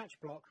up in the catch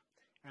block,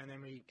 and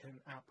then we can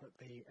output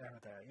the error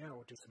there, yeah,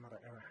 or do some other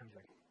error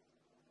handling.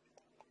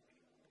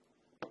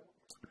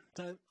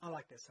 So I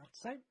like this, I have to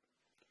say.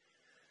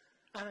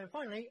 And then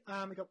finally,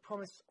 we've got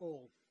promise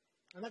all.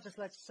 And that just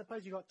lets,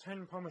 suppose you've got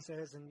 10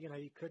 promises, and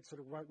you could sort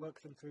of work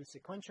them through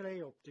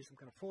sequentially or do some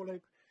kind of for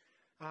loop,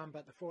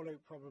 but the for loop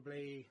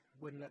probably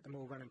wouldn't let them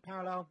all run in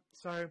parallel.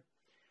 So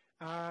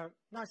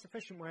nice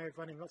efficient way of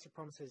running lots of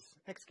promises,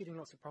 executing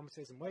lots of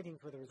promises and waiting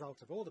for the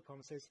result of all the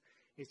promises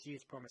is to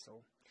use promise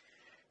all.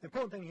 The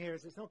important thing here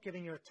is it's not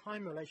giving you a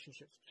time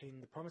relationship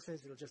between the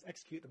promises, it'll just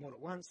execute them all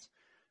at once,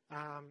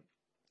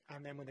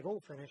 and then when they've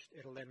all finished,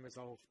 it'll then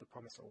resolve the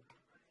promise all.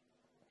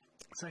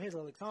 So here's a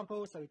little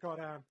example. So we've got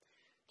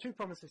 2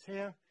 promises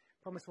here,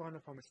 promise 1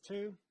 and promise 2,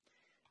 and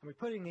we're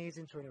putting these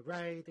into an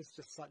array. This is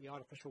just a slightly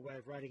artificial way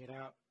of writing it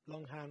out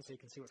longhand so you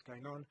can see what's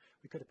going on.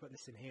 We could have put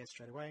this in here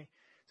straight away.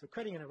 So we're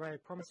creating an array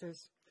of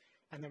promises,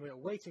 and then we're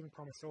awaiting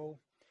promise all,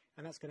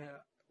 and that's going to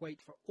wait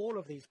for all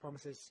of these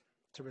promises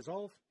to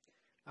resolve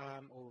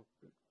or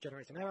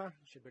generate an error.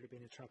 It should really be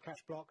in a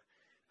try-catch block,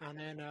 and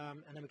then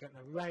we get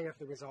an array of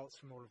the results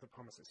from all of the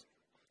promises,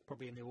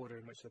 probably in the order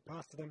in which they're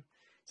passed to them.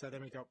 So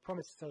then we got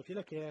promise. So if you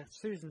look here,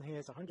 Susan here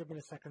is 100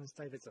 milliseconds,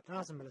 David's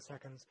 1,000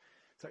 milliseconds.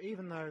 So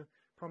even though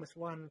promise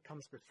 1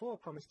 comes before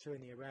promise 2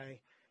 in the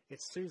array,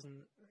 it's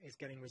Susan is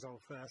getting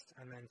resolved first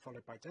and then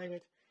followed by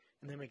David.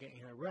 And then we're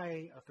getting an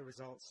array of the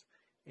results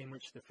in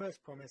which the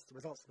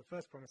results of the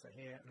first promise are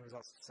here and the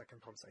results of the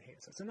second promise are here.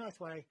 So it's a nice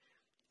way.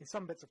 In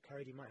some bits of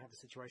code, you might have a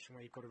situation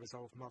where you've got to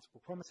resolve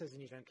multiple promises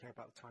and you don't care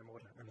about the time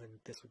order, and then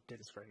this did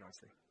this very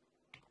nicely.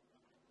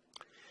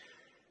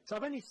 So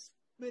I've only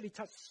really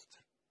touched,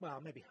 well,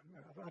 maybe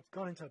I've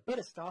gone into a bit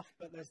of stuff,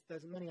 but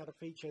there's many other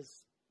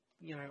features,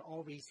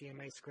 of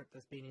ECMAScript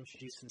that's been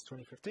introduced since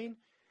 2015.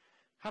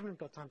 Haven't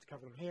got time to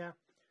cover them here.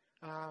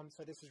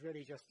 So this is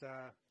really just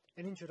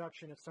an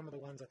introduction of some of the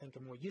ones I think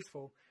are more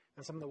useful,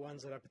 and some of the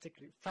ones that I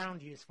particularly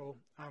found useful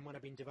when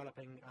I've been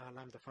developing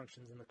Lambda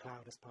functions in the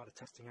cloud as part of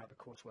testing out the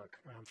coursework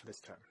for this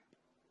term.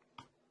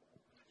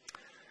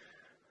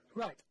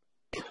 Right.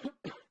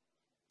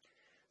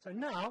 So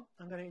now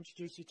I'm going to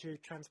introduce you to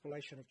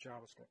transpilation of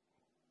JavaScript,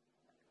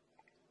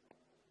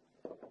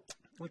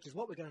 which is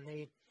what we're going to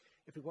need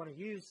if we want to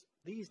use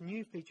these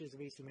new features of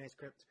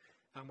ECMAScript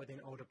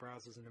within older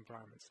browsers and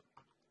environments.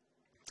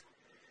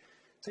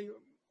 So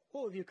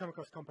all of you come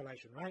across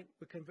compilation, right?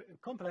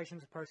 Compilation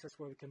is a process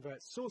where we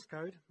convert source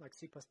code, like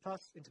C++,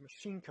 into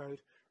machine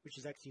code, which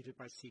is executed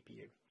by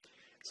CPU.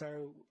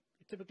 So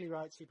we typically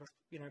write C++,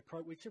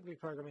 we typically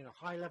program in a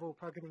high-level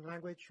programming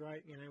language,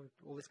 right?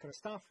 All this kind of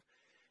stuff.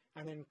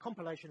 And then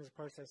compilation is a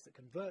process that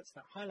converts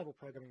that high-level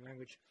programming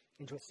language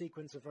into a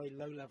sequence of very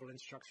low-level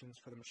instructions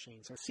for the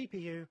machine. So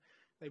CPU,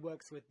 it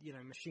works with,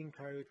 machine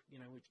code,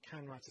 which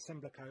can write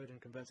assembler code and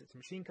converts it to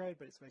machine code,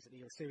 but it's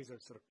basically a series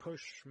of sort of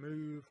push,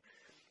 move,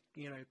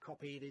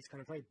 copy, these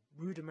kind of very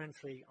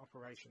rudimentary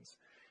operations.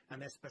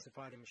 And they're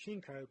specified in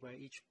machine code where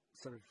each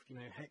sort of,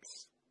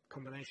 hex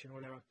combination or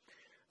whatever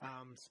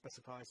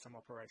specifies some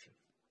operation.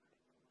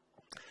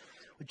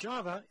 With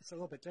Java, it's a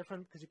little bit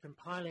different because your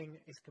compiling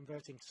is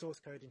converting source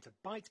code into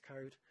byte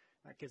code.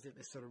 That gives it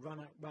this sort of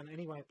run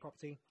anywhere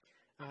property.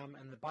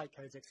 And the byte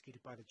code is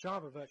executed by the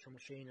Java virtual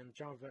machine, and the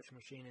Java virtual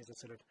machine is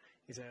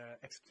a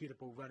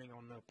executable running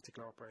on the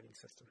particular operating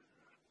system.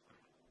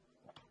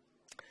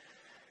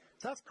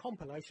 So that's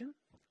compilation,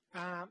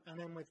 and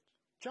then with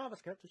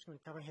JavaScript, which I'm going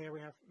to cover here, we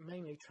have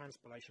mainly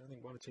transpilation. I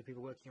think 1 or 2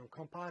 people working on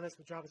compilers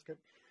with JavaScript,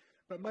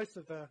 but most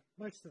of the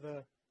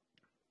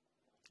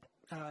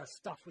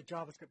stuff with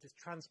JavaScript is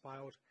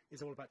transpiled.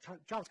 Is all about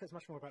JavaScript is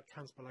much more about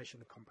transpilation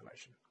than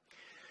compilation.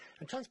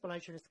 And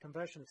transpilation is the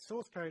conversion of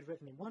source code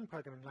written in one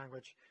programming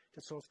language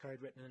to source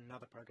code written in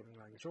another programming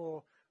language,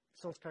 or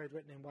source code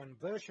written in one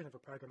version of a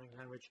programming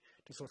language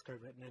to source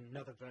code written in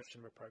another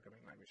version of a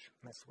programming language.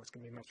 And that's what's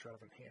going to be most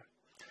relevant here.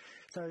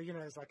 So,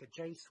 there's like a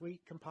J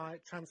Suite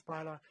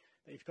transpiler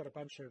that you've got a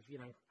bunch of,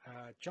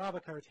 Java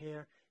code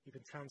here. You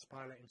can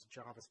transpile it into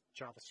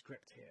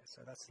JavaScript here.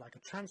 So that's like a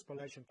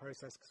transpilation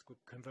process,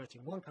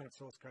 converting one kind of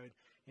source code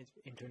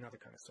into another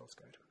kind of source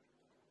code.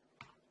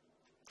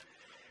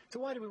 So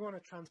why do we want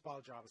to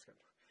transpile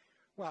JavaScript?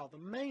 Well, the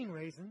main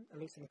reason, at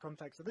least in the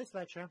context of this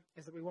lecture,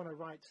 is that we want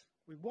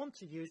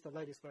to use the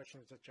latest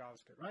versions of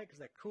JavaScript, right? Because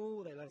they're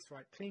cool, they let us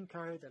write clean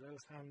code, they let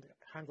us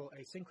handle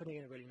asynchrony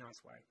in a really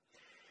nice way.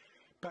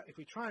 But if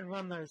we try and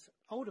run the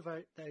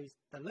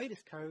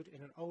latest code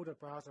in an older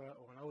browser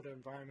or an older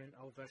environment,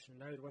 old version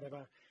of Node,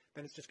 whatever,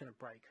 then it's just going to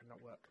break and not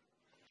work.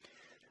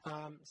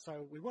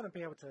 So we want to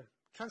be able to,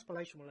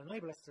 transpilation will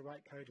enable us to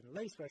write code in the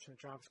latest version of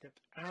JavaScript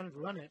and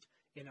run it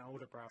in an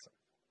older browser.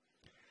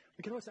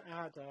 We can also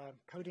add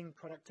coding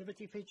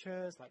productivity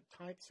features like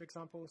types, for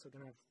example. So we're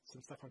going to have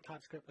some stuff on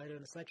TypeScript later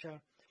in this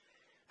lecture.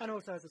 And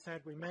also, as I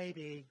said, we may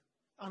be,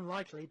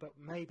 unlikely, but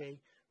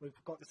maybe, we've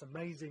got this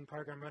amazing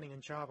program running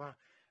in Java,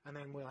 and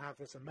then we'll have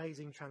this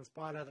amazing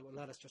transpiler that will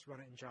let us just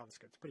run it in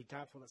JavaScript. It's pretty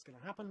doubtful that's going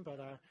to happen, but,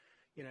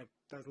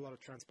 there's a lot of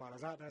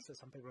transpilers out there, so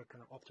some people are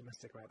kind of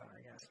optimistic about that,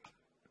 I guess.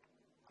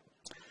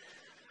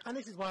 And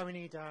this is why we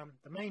need,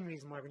 the main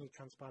reason why we need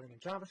transpiling in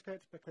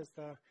JavaScript, because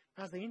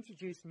as they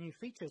introduce new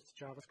features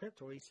to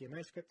JavaScript, or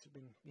ECMA script,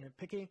 being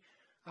picky,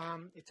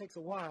 it takes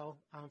a while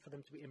for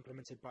them to be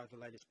implemented by the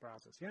latest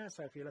browsers. Yeah,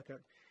 so if you look at,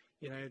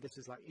 this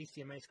is like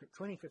ECMA script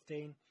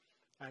 2015,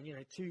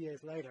 and 2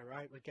 years later,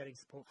 right, we're getting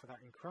support for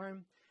that in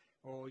Chrome,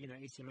 or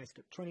ECMA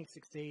script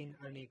 2016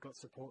 only got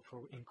support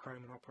for in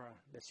Chrome and Opera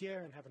this year,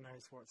 and heaven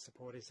knows what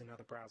support is in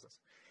other browsers.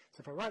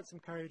 So if I write some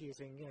code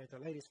using the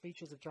latest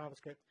features of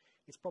JavaScript,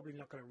 it's probably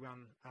not going to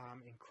run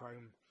in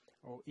Chrome,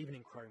 or even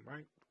in Chrome,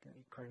 right?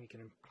 Chrome, you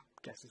can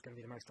guess, is going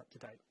to be the most up to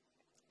date.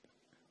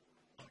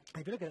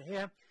 If you look at it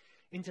here,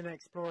 Internet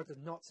Explorer does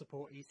not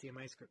support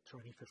ECMA script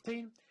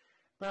 2015,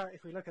 but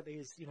if we look at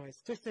these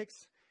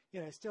statistics,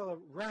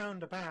 still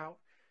around about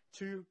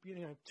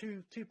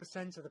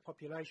 2% of the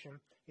population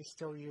is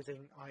still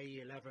using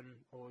IE 11,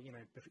 or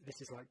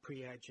this is like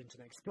pre-Edge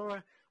Internet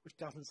Explorer, which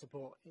doesn't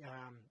support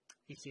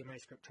ECMA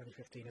script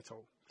 2015 at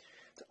all.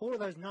 So all of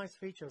those nice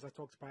features I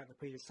talked about in the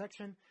previous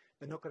section,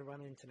 they're not going to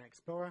run Internet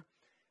Explorer.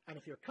 And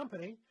if you're a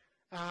company,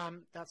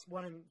 that's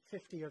 1 in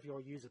 50 of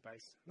your user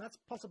base. And that's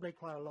possibly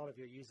quite a lot of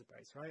your user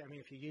base, right? I mean,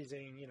 if you're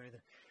using, the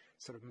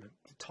sort of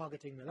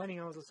targeting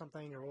millennials or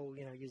something, you're all,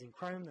 using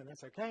Chrome, then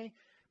that's okay.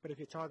 But if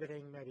you're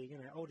targeting maybe,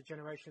 older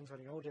generations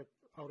running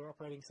older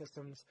operating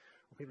systems,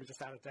 or people are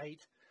just out of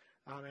date,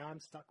 I'm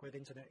stuck with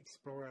Internet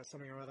Explorer,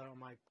 something or other on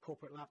my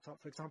corporate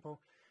laptop, for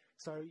example.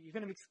 So you're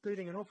going to be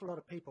excluding an awful lot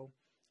of people.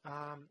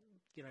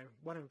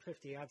 1 in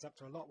 50 adds up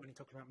to a lot when you're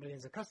talking about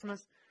millions of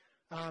customers,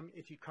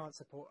 if you can't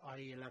support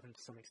IE 11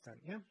 to some extent,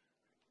 yeah?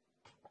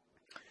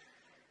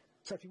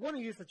 So if you want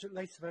to use the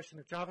latest version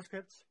of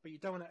JavaScript, but you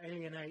don't want to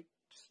alienate,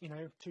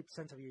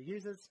 2% of your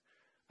users,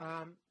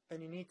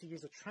 then you need to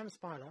use a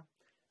transpiler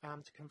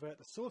to convert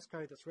the source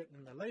code that's written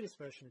in the latest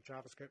version of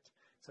JavaScript,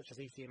 such as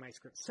ECMA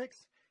script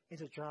 6,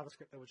 into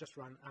JavaScript that will just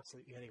run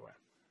absolutely anywhere.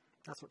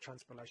 That's what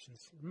transpilation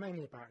is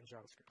mainly about in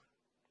JavaScript.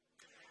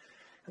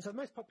 And so the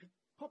most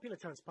popular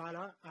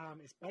transpiler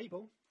is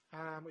Babel,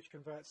 which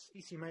converts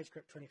ECMA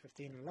script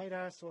 2015 and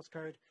later source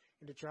code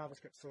into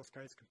JavaScript source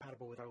codes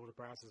compatible with older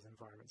browsers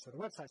environments. So the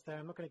website's there.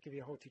 I'm not going to give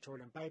you a whole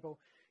tutorial on Babel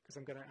because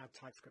I'm going to add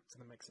TypeScript to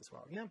the mix as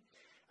well. Yeah,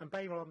 and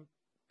Babel, I'm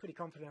pretty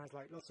confident, has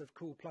like lots of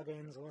cool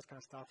plugins, all this kind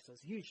of stuff. So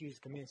it's a huge user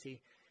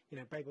community.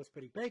 Babel's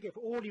pretty big. If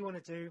all you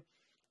want to do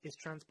is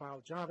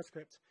transpile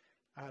JavaScript,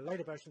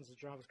 later versions of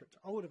JavaScript to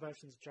older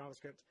versions of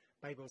JavaScript,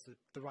 Babel's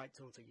the right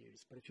tool to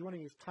use. But if you want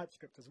to use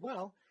TypeScript as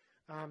well,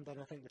 then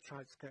I think the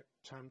TypeScript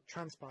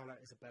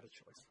transpiler is a better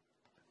choice.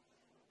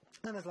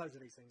 And there's loads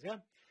of these things, yeah?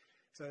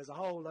 So there's a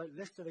whole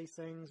list of these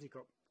things. You've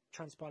got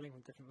transpiling from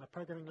different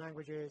programming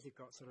languages. You've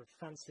got sort of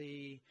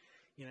fancy,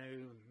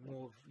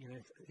 more,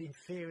 in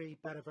theory,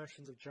 better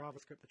versions of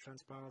JavaScript that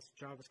transpiles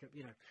JavaScript.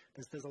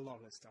 There's a lot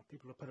of this stuff.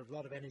 People have put a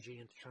lot of energy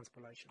into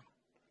transpilation.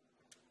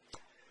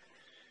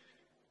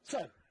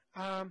 So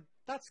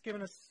that's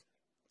given us,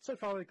 so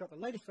far we've got the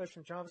latest version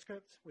of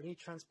JavaScript. We need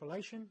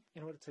transpilation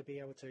in order to be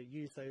able to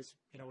use those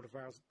in older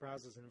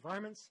browsers and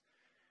environments.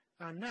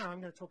 And now I'm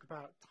going to talk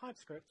about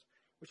TypeScript,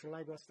 which will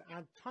enable us to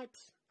add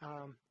types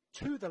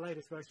to the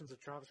latest versions of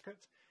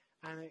JavaScript,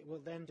 and it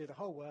will then do the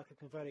whole work of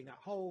converting that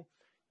whole,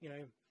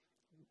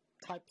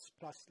 types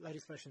plus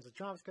latest versions of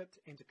JavaScript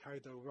into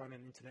code that will run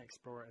in Internet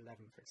Explorer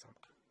 11, for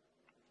example.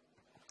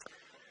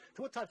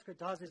 So what TypeScript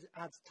does is it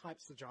adds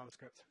types to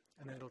JavaScript,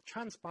 and then it'll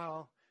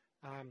transpile.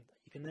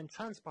 You can then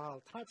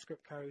transpile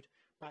TypeScript code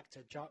back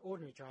to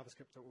ordinary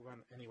JavaScript that will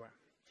run anywhere.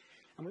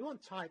 And we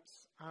want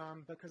types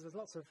because there's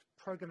lots of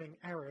programming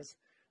errors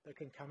that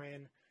can come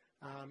in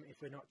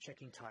if we're not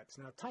checking types.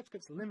 Now,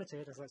 TypeScript's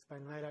limited, as I'll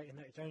explain later, in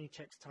that it only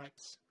checks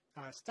types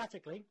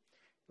statically,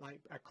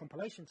 like at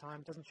compilation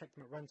time, doesn't check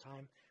them at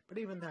runtime, but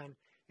even then,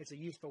 it's a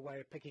useful way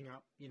of picking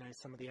up,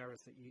 some of the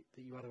errors that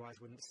you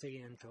otherwise wouldn't see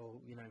until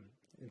you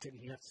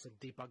have to sort of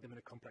debug them in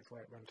a complex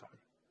way at runtime.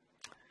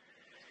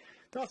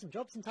 There are some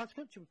jobs in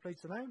TypeScript you'll be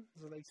pleased to know.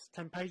 There's at least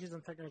 10 pages on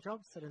technical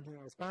jobs, so I didn't think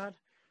that was bad.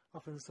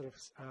 Often sort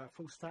of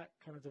full stack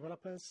kind of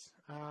developers.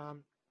 I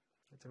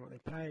don't know what they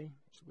pay,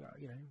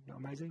 not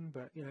amazing,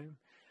 but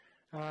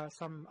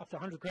some up to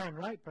 100 grand,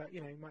 right? But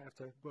you might have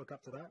to work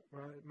up to that,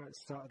 right? It might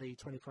start at the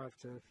 25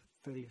 to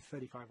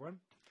 35 one.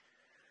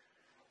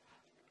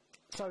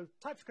 So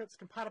TypeScript's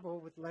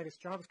compatible with the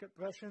latest JavaScript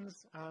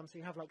versions. So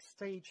you have like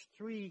stage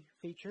 3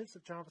 features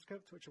of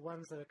JavaScript, which are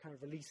ones that are kind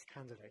of release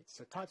candidates.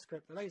 So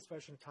TypeScript, the latest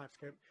version of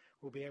TypeScript,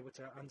 will be able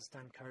to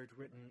understand code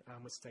written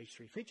with stage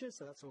 3 features,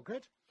 so that's all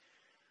good.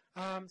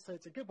 So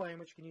it's a good way in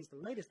which you can use the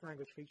latest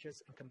language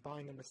features and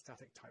combine them with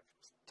static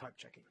type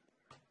checking.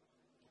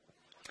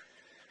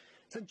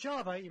 So in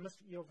Java,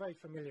 you're very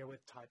familiar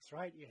with types,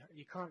 right?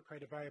 You can't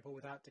create a variable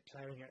without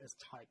declaring it as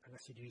type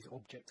unless you use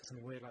object or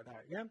something weird like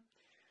that, yeah?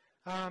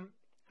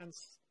 And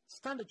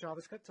standard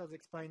JavaScript, as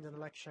explained in the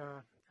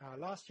lecture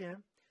last year,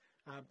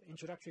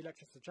 introductory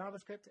lectures to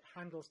JavaScript, it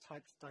handles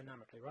types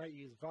dynamically, right?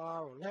 You use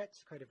var or let to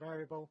create a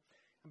variable,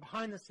 and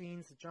behind the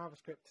scenes, the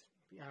JavaScript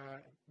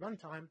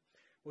runtime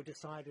will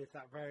decide if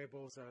that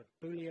variable is a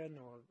Boolean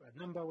or a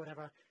number or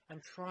whatever,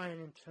 and try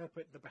and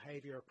interpret the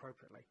behavior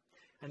appropriately.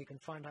 And you can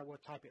find out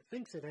what type it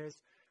thinks it is.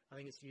 I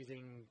think it's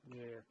using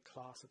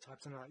class or type,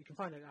 something like that. You can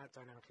find it out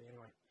dynamically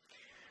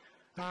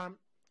anyway.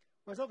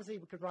 Whereas obviously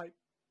we could write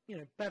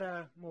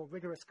better, more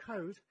rigorous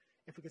code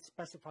if we could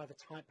specify the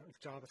type of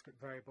JavaScript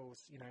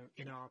variables,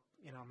 in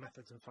our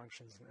methods and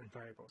functions and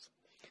variables.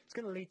 It's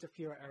going to lead to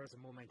fewer errors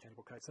and more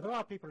maintainable code. So there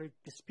are people who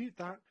dispute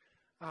that.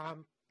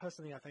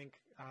 Personally, I think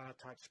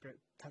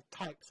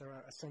types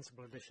are a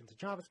sensible addition to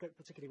JavaScript,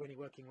 particularly when you're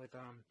working with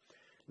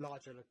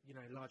larger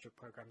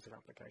programs and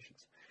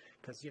applications,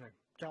 because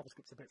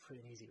JavaScript's a bit free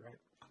and easy, right?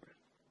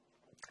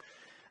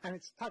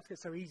 And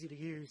TypeScript's so easy to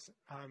use.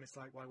 It's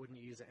like, why wouldn't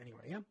you use it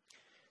anyway? Yeah.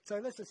 So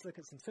let's just look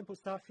at some simple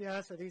stuff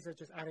here. So these are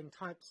just adding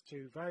types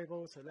to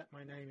variables. So let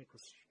my name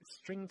equals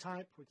string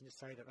type. We can just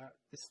say that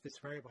this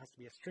variable has to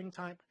be a string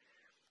type.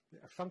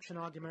 A function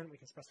argument, we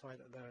can specify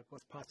that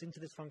what's passed into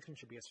this function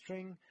should be a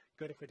string.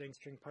 Good if we're doing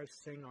string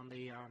processing on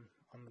the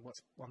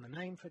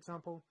name, for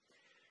example.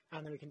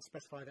 And then we can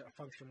specify that a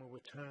function will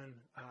return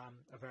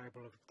a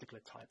variable of a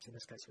particular type. So in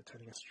this case,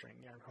 returning a string,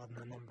 rather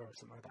than a number or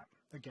something like that.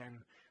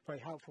 Again, very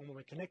helpful when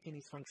we're connecting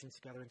these functions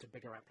together into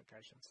bigger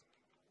applications.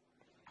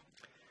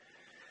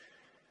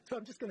 So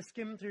I'm just going to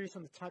skim through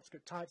some of the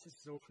TypeScript types. This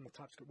is all from the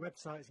TypeScript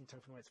website. You can tell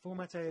from the way it's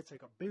formatted. So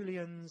you've got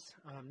booleans,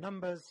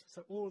 numbers.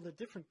 So all the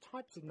different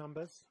types of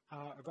numbers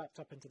are wrapped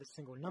up into the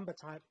single number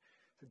type.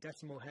 So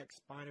decimal,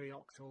 hex, binary,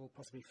 octal,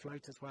 possibly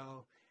float as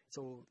well. It's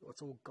all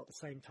got the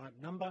same type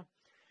number.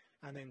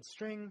 And then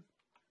string,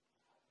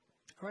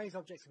 arrays,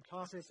 objects, and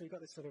classes. So you've got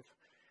this sort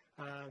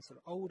of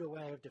older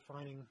way of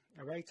defining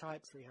array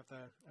types. So you have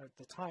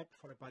the type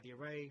followed by the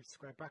array,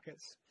 square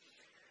brackets.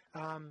 I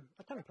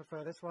kind of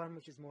prefer this one,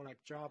 which is more like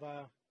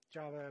Java,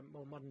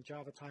 more modern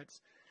Java types.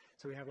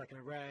 So we have like an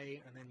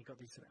array, and then you've got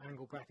these sort of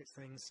angle brackets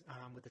things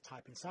with the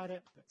type inside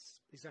it. Works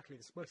exactly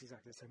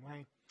the same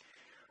way.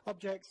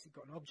 Objects, you've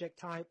got an object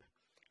type,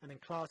 and then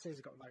classes,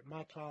 you've got like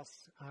my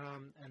class,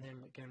 and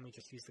then again we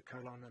just use the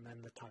colon and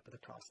then the type of the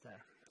class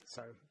there.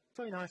 So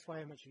very nice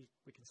way in which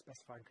we can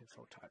specify and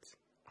control types.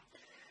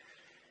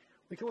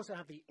 We can also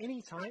have the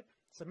any type.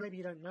 So maybe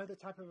you don't know the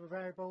type of a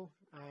variable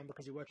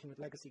because you're working with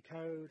legacy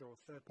code or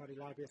third-party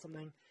library or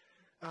something.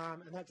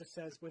 And that just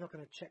says we're not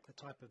going to check the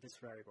type of this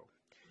variable.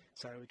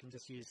 So we can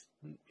just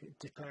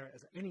declare it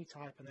as any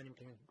type, and then we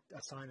can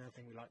assign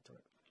anything we like to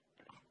it.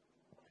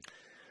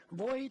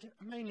 Void,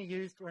 mainly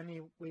used when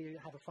we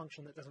have a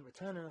function that doesn't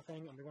return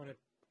anything and we want to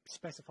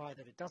specify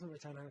that it doesn't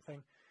return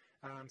anything.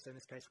 So in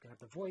this case, we can have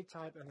the void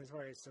type, and there's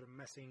various sort of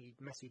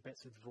messy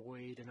bits of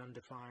void and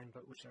undefined,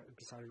 but which I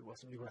decided it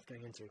wasn't really worth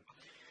going into.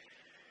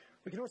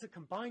 We can also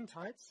combine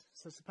types.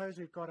 So suppose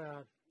we've got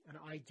an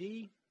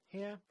ID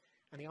here,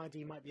 and the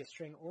ID might be a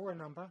string or a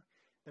number.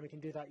 Then we can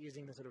do that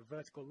using the sort of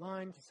vertical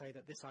line to say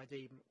that this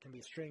ID can be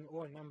a string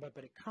or a number,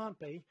 but it can't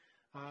be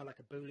like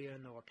a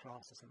Boolean or a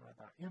class or something like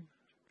that. Yeah.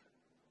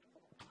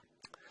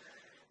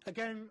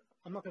 Again,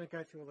 I'm not going to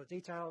go through all the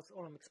details.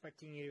 All I'm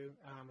expecting you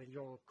with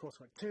your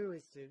coursework too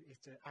is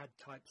to add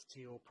types to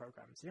your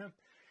programs. Yeah.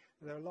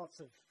 There are lots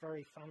of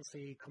very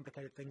fancy,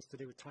 complicated things to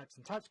do with types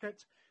in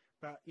TypeScript,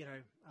 but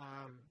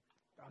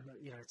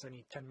it's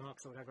only 10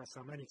 marks or whatever,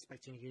 so I'm only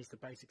expecting you to use the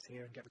basics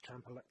here and get the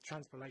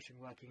transpilation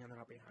working, and then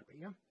I'll be happy,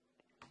 yeah?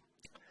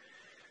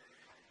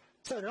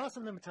 So there are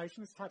some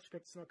limitations.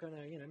 TypeScript's not going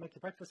to, make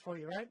your breakfast for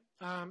you, right?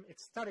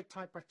 It's static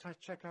type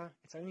checker.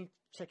 It's only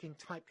checking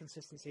type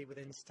consistency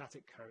within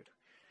static code.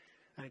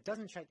 And it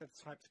doesn't check that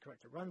the type's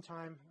correct at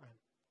runtime. I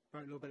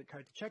wrote a little bit of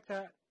code to check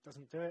that.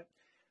 Doesn't do it.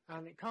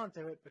 And it can't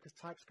do it because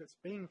TypeScript's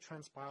being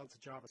transpiled to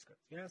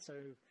JavaScript, yeah? So,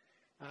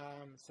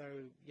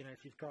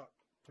 if you've got,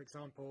 for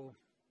example,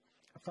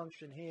 a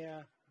function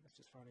here, let's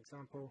just find an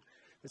example,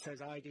 that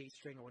says ID,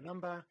 string, or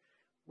number.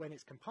 when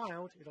it's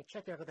compiled, it'll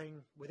check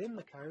everything within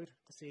the code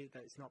to see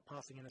that it's not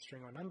passing in a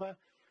string or a number.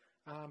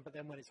 But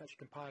then when it's actually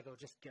compiled, it'll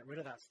just get rid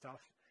of that stuff.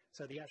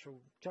 So the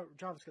actual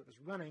JavaScript that's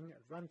running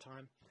at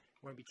runtime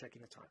won't be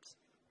checking the types.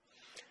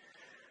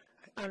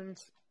 And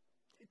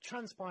it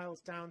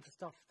transpiles down to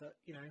stuff that,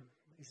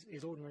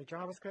 is ordinary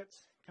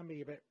JavaScript. Can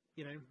be a bit,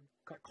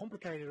 quite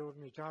complicated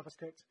ordinary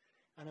JavaScript.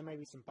 And there may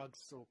be some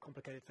bugs or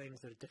complicated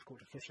things that are difficult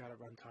to fish out at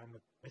runtime,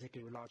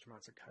 particularly with large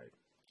amounts of code.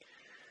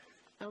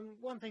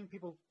 One thing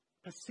people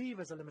perceive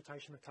as a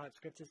limitation of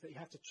TypeScript is that you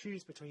have to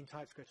choose between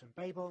TypeScript and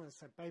Babel. And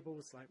so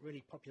Babel's like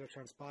really popular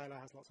transpiler,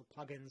 has lots of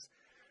plugins,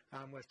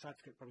 whereas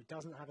TypeScript probably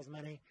doesn't have as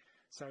many.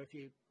 So if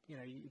you're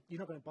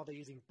not going to bother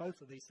using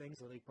both of these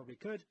things, although you probably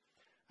could.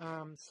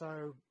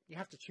 So you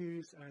have to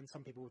choose, and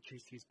some people will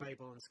choose to use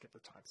Babel and skip the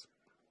types.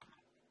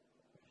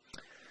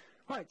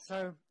 Right, so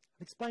I've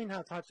explained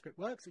how TypeScript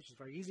works, which is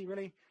very easy,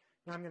 really.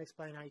 Now I'm going to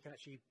explain how you can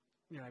actually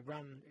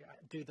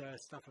do the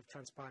stuff of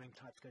transpiling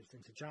TypeScript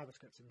into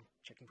JavaScript and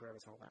checking for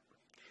errors and all that.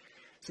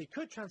 So you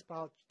could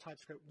transpile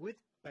TypeScript with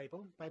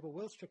Babel. Babel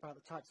will strip out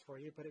the types for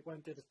you, but it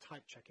won't do the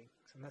type checking.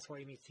 And that's why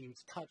you need to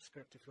use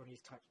TypeScript if you want to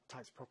use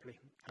types properly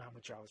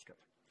with JavaScript.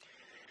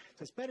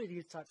 So it's better to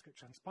use TypeScript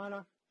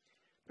transpiler.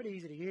 Pretty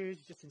easy to use.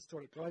 You just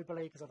install it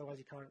globally, because otherwise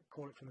you can't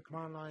call it from the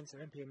command line. So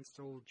npm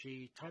install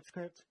g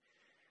TypeScript.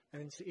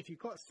 And so if you've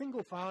got a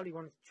single file you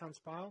want to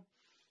transpile,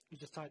 you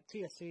just type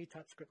tsc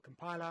TypeScript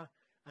compiler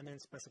and then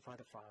specify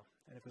the file.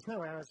 And if there's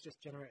no errors,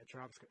 just generate a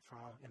JavaScript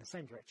file in the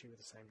same directory with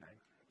the same name.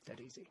 Dead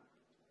easy.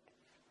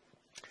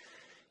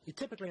 You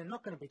typically are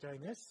not going to be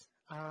doing this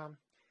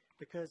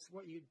because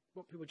what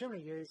people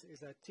generally use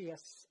is a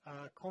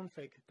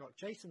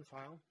tsconfig.json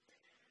file,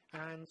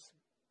 and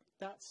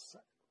that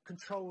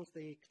controls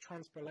the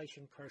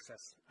transpilation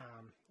process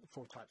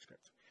for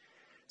TypeScript.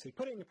 So you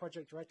put it in your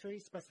project directory,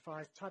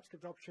 specifies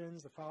TypeScript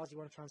options, the files you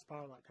want to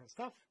transpile, that kind of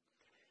stuff.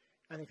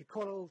 And if you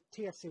call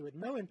tsc with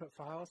no input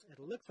files,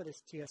 it'll look for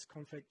this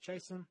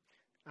tsconfig.json,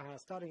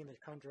 starting in the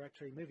current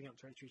directory, moving up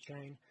directory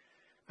chain,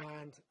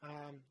 and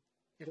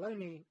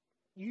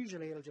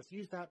usually it'll just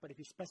use that, but if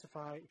you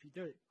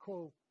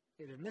call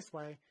it in this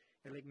way,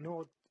 it'll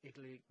ignore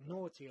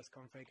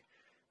tsconfig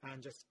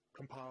and just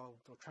compile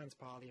or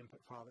transpile the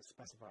input file that's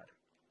specified.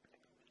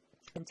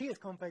 And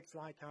tsconfigs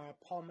like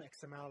POM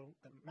XML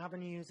that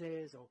Maven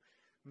uses, or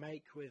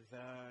make with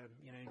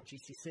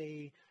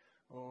GCC,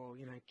 or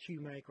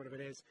QMake, whatever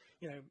it is,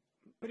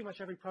 pretty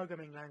much every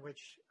programming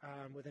language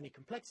with any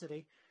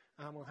complexity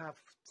will have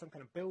some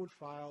kind of build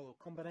file or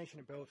combination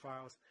of build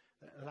files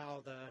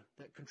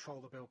that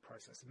control the build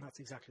process, and that's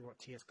exactly what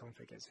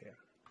tsconfig is here.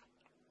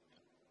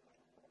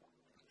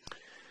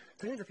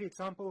 So here's a few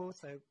examples.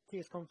 So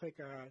tsconfig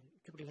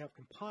typically have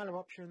compiler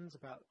options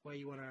about where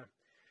you want to,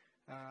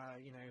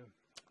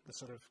 the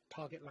sort of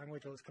target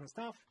language, all this kind of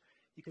stuff.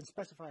 You can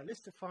specify a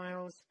list of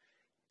files,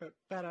 but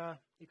better,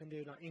 you can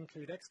do like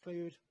include,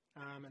 exclude,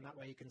 and that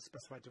way you can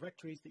specify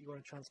directories that you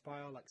want to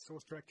transpile, like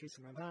source directories,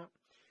 something like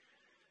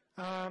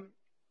that.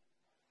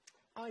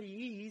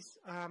 IDEs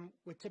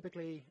would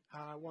typically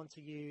want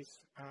to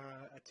use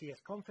a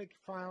tsconfig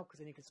file, because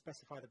then you can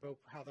specify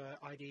how the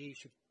IDE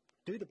should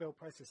do the build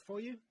process for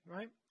you,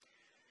 right?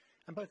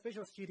 And both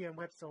Visual Studio and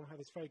WebStorm have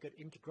this very good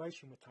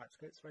integration with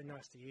TypeScript. It's very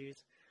nice to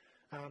use.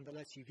 That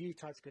lets you view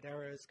TypeScript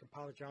errors,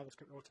 compile the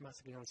JavaScript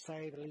automatically on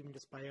save. It'll even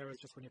display errors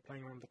just when you're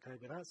playing around with the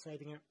code without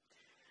saving it.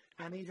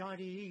 And these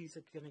IDEs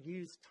are going to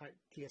use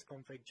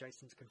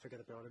tsconfig.json to configure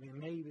the build. I mean,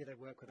 maybe they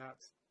work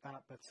without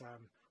that, but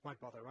why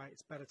bother, right?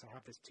 It's better to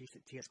have this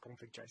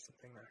tsconfig.json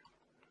thing there.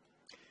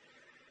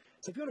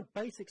 So if you want a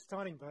basic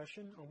starting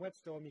version on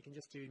WebStorm, you can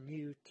just do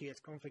new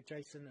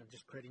tsconfig.json and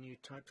just create a new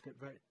TypeScript,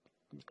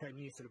 create a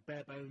new sort of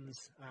bare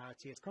bones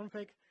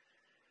tsconfig.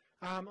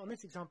 On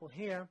this example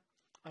here,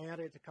 I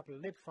added a couple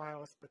of lib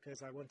files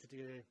because I wanted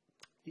to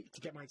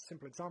get my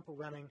simple example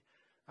running.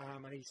 I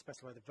need to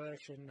specify the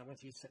version. I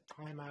wanted to set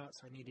timeout,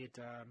 so I needed,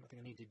 I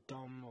think I needed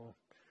DOM or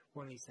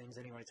one of these things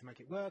anyway to make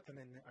it work. And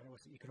then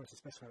you can also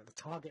specify the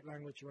target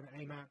language you want to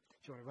aim at.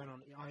 If you want to run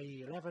on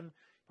IE11,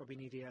 probably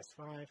need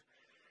ES5.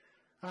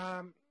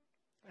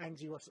 And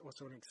you also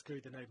want to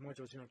exclude the node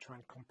modules. You want to try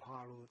and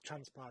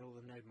transpile all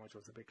the node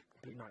modules. A big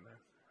nightmare.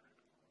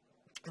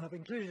 And I've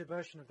included a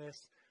version of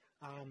this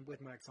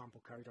with my example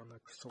code on the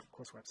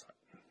course website.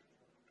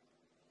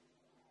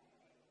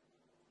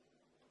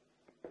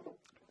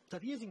 So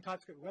if you're using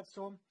TypeScript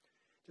WebStorm,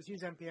 just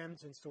use npm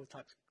to install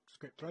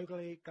TypeScript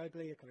globally. I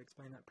could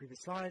explain that in the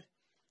previous slide.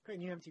 Create a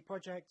new empty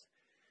project.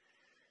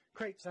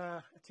 Create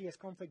a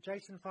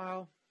tsconfig.json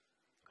file.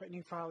 Create a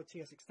new file with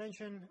TS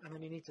extension, and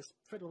then you need to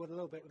fiddle with a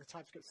little bit with the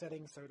TypeScript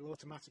settings, so it'll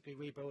automatically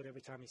rebuild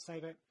every time you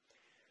save it.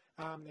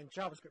 Then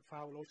JavaScript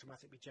file will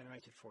automatically be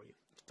generated for you.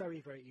 It's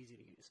very, very easy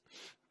to use.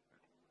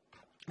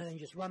 And then you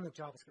just run the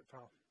JavaScript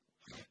file.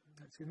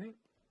 Excuse me.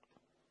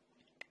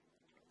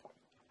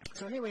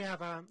 So here we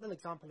have a little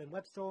example in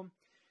WebStorm.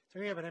 So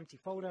here we have an empty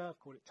folder. I've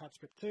called it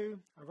TypeScript2.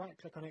 I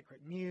right-click on it,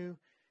 create new,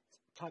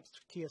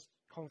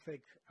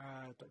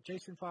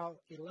 tsconfig.json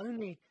file. It'll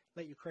only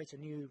let you create a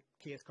new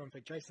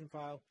tsconfig.json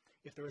file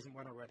if there isn't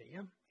one already.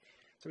 Yeah.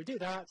 So we do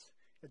that,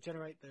 it'll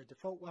generate the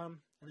default one,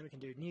 and then we can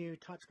do new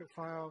TypeScript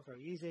file,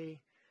 very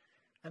easy.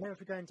 And then if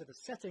we go into the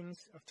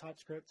settings of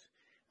TypeScript,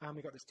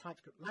 we've got this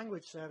TypeScript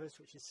language service,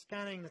 which is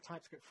scanning the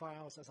TypeScript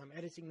files as I'm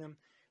editing them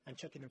and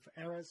checking them for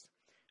errors.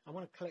 I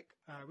want to click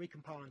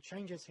recompile and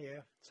changes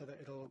here, so that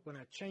when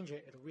I change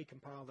it, it'll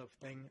recompile the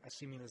thing,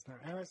 assuming there's no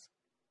errors.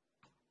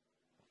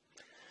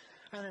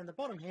 And then at the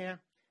bottom here,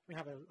 we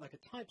have like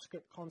a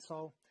TypeScript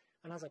console,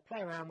 and as I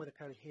play around with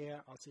the code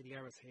here, I'll see the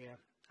errors here,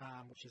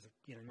 which is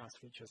nice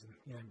features,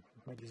 and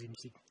maybe you can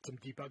see some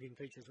debugging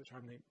features which I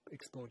haven't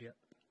explored yet.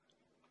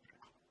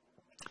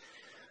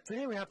 So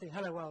here we have the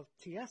Hello World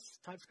TS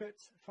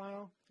TypeScript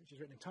file, which is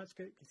written in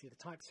TypeScript. You can see the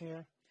types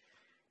here,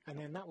 and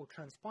then that will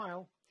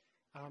transpile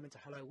into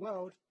Hello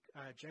World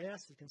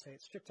JS. You can see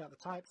it's stripped out the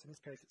types. In this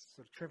case, it's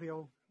sort of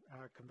trivial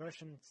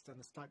conversion. It's done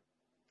the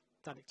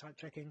static type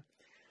checking.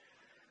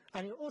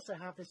 And you also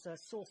have this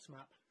source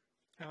map,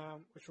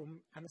 and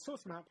the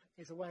source map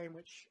is a way in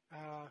which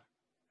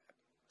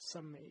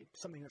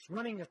something that's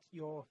running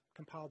your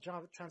compiled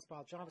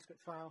transpiled JavaScript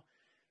file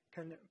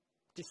can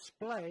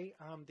display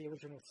the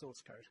original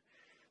source code.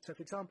 So,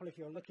 for example, if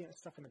you're looking at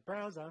stuff in the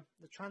browser,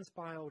 the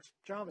transpiled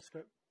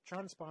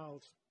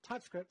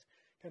TypeScript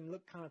can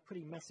look kind of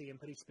pretty messy and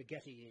pretty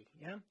spaghetti-y,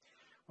 yeah?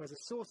 Whereas a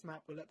source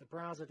map will let the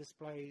browser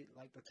display,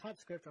 like the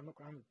TypeScript. I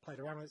haven't played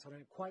around with it, so I don't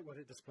know quite what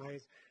it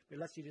displays, but it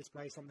lets you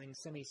display something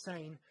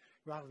semi-sane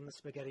rather than the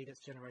spaghetti that's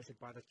generated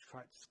by the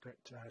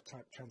TypeScript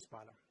type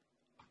transpiler.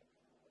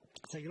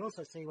 So you'll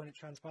also see when it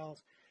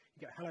transpiles,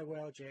 you get Hello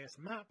World JS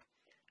map,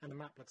 and the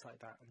map looks like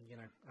that.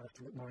 And I'll have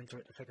to look more into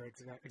it to figure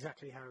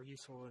exactly how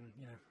useful and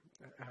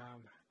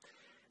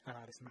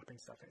this mapping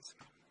stuff is.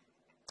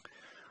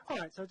 All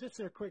right, so just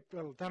a quick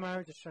little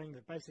demo, just showing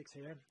the basics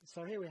here.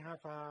 So here we have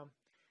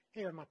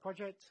here in my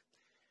project.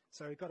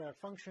 So we've got a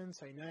function,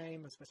 say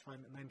name, and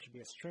specifying that name should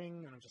be a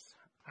string, and I'm just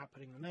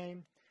outputting the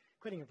name,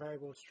 creating a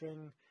variable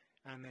string,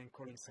 and then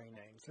calling say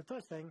name. So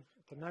first thing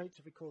to note,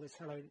 if we call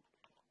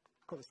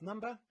this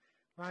number,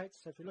 right?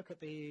 So if we look at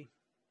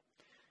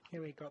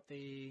here we've got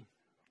the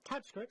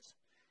TypeScript,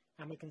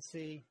 and we can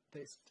see that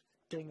it's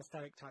doing the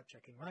static type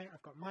checking, right?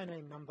 I've got my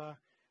name number,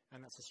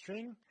 and that's a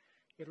string.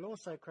 It'll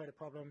also create a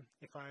problem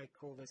if I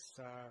call this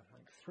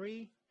like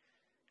 3,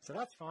 so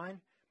that's fine,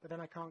 but then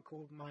I can't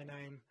call my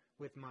name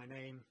with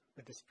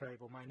this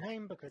variable my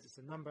name, because it's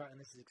a number and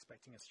this is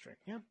expecting a string,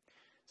 yeah?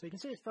 So you can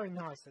see it's very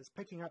nice. It's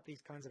picking up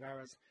these kinds of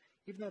errors.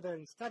 Even though they're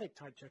in static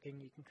type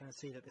checking, you can kind of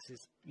see that this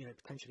is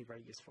potentially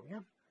very useful, yeah?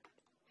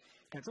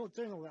 And it's all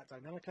doing all that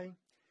dynamically.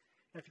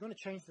 Now, if you want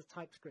to change the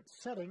TypeScript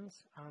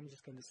settings, I'm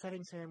just going to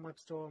settings here in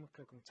WebStorm,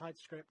 click on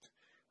TypeScript,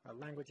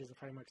 language is a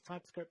framework of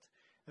TypeScript,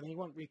 and then you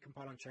want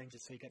recompile and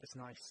changes so you get this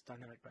nice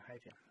dynamic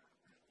behavior.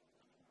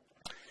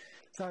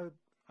 So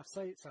I've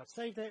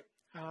saved it,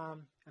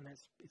 and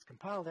it's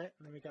compiled it,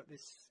 and then we got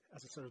this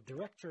as a sort of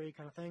directory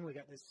kind of thing. We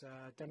got this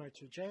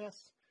demo2.js,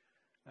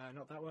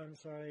 not that one,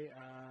 sorry,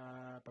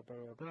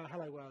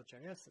 Hello World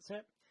JS, that's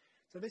it.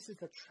 So this is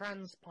the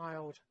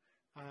transpiled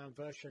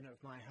version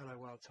of my Hello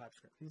World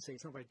TypeScript. You can see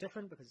it's not very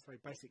different because it's very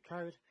basic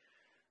code.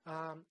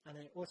 And then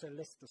it also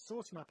lists the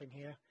source mapping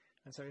here.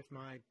 And so if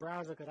my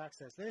browser could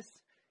access this,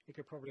 it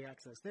could probably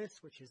access this,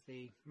 which is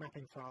the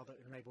mapping file that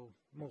would enable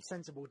more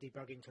sensible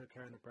debugging to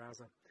occur in the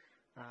browser.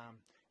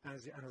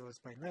 As I'll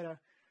explain later,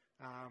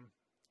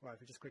 well, if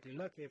we just quickly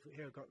look, here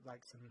we've got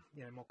like some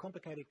more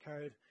complicated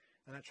code,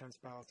 and that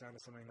transpiles down to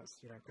something that's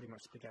pretty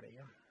much spaghetti.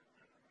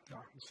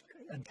 Yeah? It's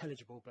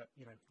intelligible, but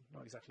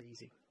not exactly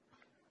easy.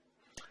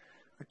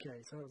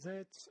 Okay, so that was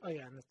it. Oh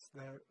yeah, and that's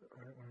where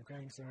I'm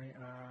going, sorry.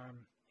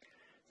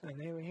 So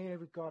here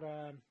we've got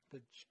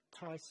the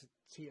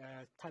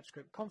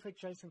TypeScript config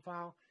JSON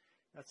file.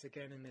 That's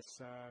again in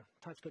this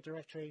TypeScript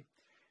directory.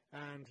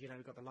 And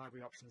we've got the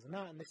library options and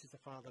that, and this is the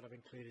file that I've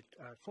included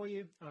for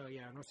you. Oh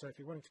yeah, and also if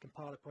you wanted to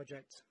compile a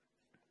project,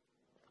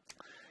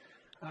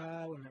 where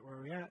are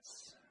we at?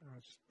 I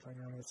was just playing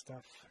around with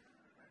stuff.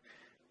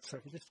 So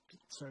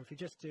if you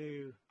just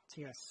do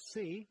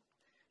TSC,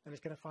 then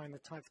it's going to find the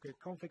TypeScript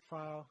config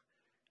file,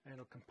 and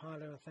it'll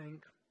compile it, I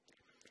think.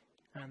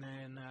 And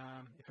then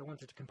if I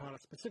wanted to compile a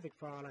specific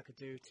file, I could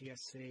do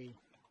TSC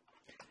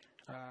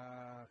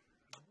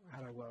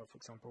Hello World, for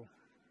example.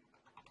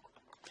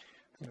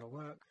 It'll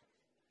work.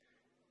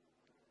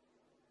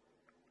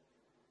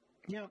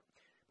 Yeah,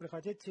 but if I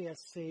did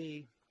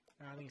TSC,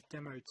 I think it's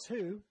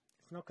demo2,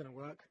 it's not going to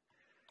work.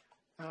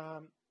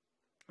 And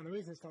the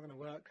reason it's not going to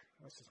work,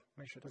 let's just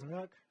make sure it doesn't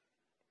work.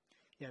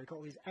 Yeah, we've got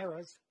all these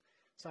errors.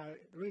 So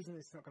the reason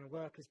it's not going to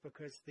work is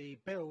because the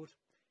build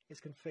is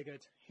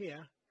configured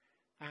here,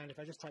 and if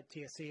I just type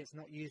TSC, it's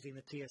not using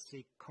the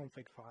TSC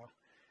config file.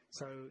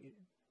 So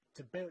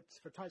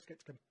for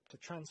TypeScript to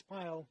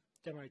transpile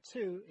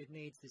demo2, it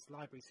needs these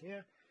libraries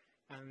here,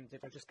 and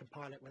if I just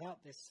compile it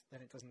without this,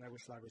 then it doesn't know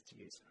which libraries to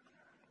use.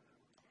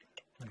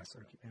 So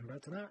keep going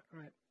back to that.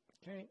 Right.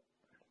 Okay.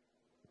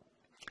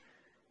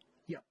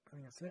 Yep, I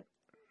think that's it.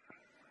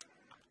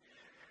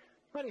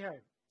 Righty-ho.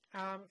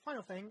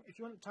 Final thing, if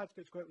you want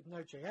TypeScript to work with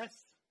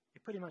Node.js,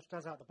 it pretty much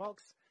does out the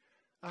box.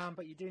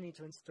 but you do need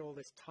to install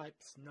this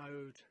types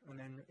node, and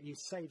then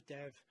use save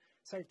dev.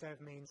 Save dev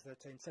means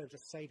that instead of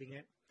just saving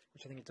it,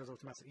 which I think it does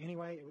automatically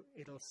anyway,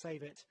 it'll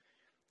save it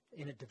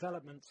in a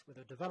development with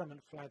a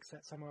development flag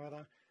set somewhere or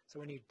other. So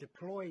when you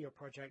deploy your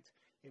project,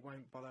 it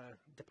won't bother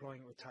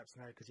deploying it with types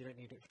node because you don't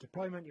need it for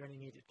deployment, you only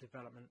need it for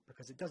development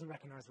because it doesn't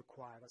recognize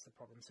require. That's the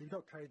problem. So you've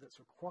got code that's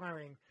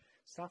requiring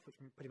stuff, which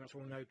pretty much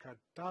all node code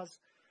does.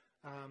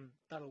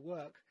 That'll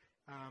work,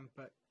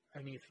 but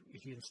only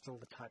if you install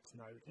the types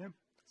node. Yeah,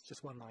 it's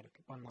just one line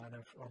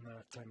on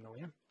the terminal.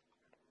 Yeah.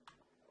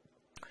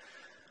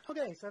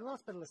 Okay, so the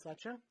last bit of this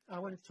lecture, I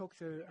wanted to talk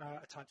through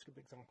a TypeScript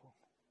example.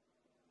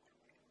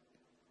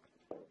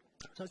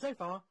 So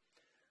far,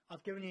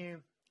 I've given you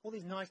all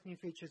these nice new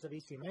features of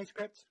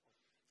ECMAScript.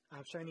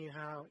 I've shown you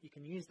how you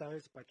can use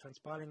those by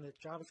transpiling the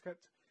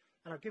JavaScript.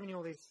 And I've given you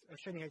all these, I've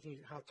shown you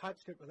how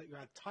TypeScript will let you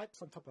add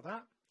types on top of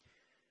that.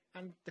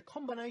 And the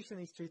combination of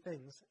these two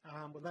things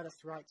will let us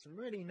write some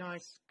really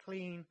nice,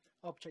 clean,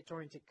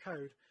 object-oriented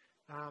code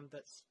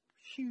that's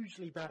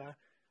hugely better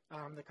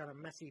the kind of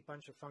messy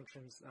bunch of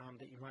functions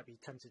that you might be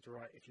tempted to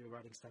write if you're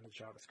writing standard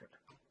JavaScript.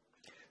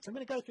 So I'm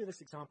going to go through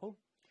this example.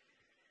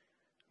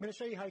 I'm going to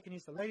show you how you can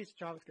use the latest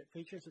JavaScript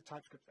features with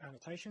TypeScript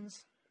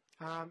annotations.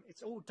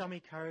 It's all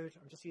dummy code.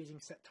 I'm just using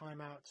set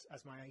timeouts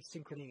as my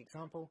asynchronous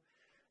example.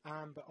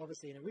 But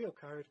obviously in a real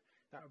code,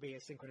 that would be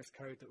asynchronous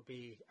code that would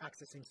be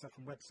accessing stuff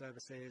from web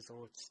services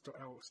or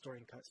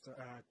storing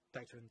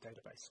data in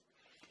database.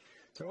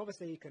 So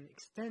obviously you can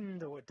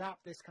extend or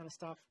adapt this kind of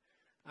stuff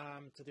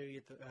to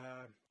do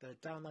the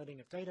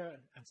downloading of data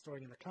and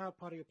storing in the cloud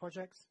part of your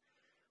projects.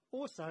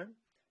 Also,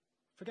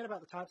 forget about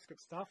the TypeScript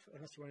stuff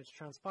unless you wanted to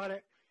transpile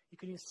it. You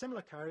can use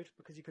similar code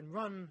because you can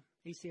run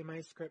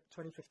ECMAScript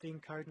 2015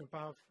 code and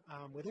above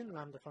within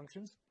Lambda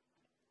functions.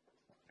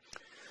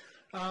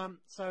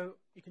 So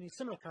you can use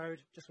similar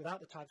code just without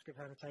the TypeScript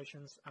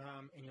annotations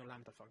in your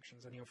Lambda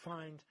functions, and you'll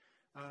find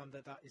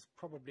that is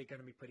probably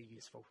going to be pretty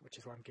useful, which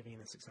is why I'm giving you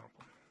this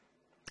example.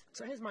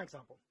 So here's my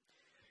example.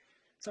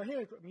 So here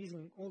I'm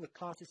using all the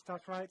classes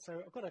stuff, right?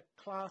 So I've got a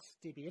class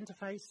DB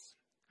interface,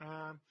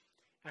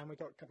 and we've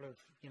got a couple of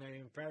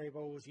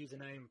variables,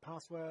 username,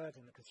 password,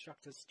 and the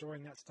constructors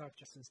storing that stuff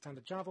just in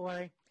standard Java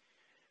way.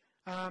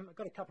 I've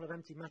got a couple of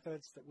empty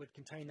methods that would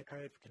contain the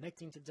code for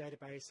connecting to the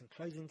database and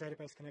closing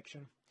database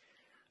connection.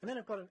 And then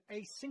I've got an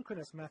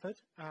asynchronous method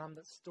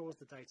that stores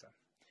the data.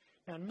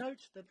 Now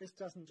note that this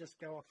doesn't just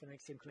go off and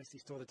asynchronously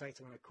store the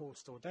data when I call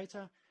store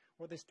data.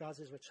 What this does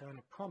is return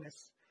a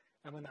promise,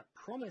 and when that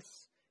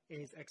promise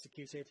is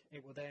executed,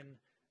 it will then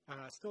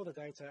store the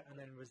data and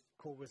then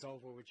call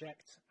resolve or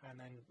reject,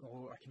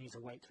 or I can use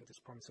await with this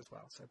promise as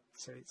well.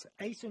 So it's an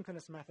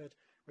asynchronous method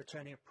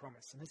returning a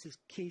promise, and this is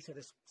key to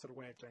this sort of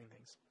way of doing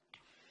things.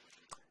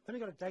 Then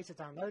we've got a data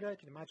downloader. You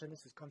can imagine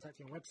this is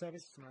contacting a web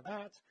service, something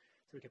like that.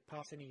 So we could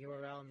pass in a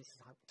URL, and this is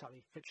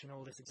totally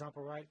fictional, this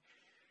example, right?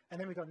 And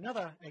then we've got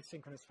another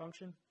asynchronous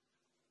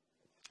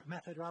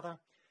method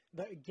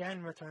that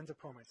again returns a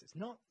promise. It's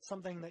not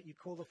something that you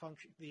call the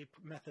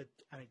method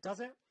and it does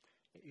it.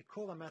 You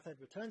call the method,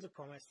 returns a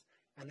promise,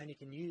 and then you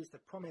can use the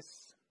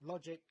promise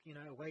logic,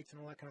 await and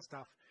all that kind of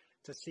stuff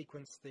to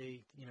sequence the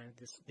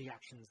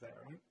actions there,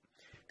 right?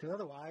 Because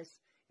otherwise,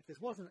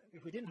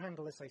 if we didn't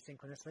handle this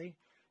asynchronously,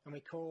 and we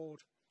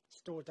called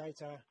store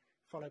data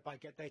followed by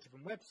get data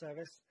from web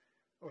service,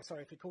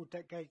 if we called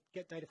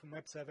get data from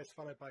web service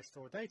followed by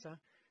store data,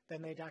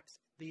 then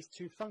these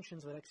two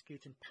functions would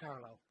execute in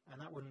parallel,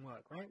 and that wouldn't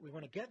work, right? We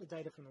want to get the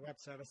data from the web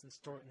service and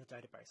store it in the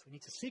database. We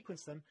need to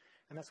sequence them,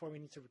 and that's why we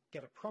need to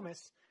get a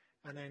promise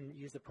and then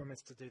use the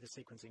promise to do the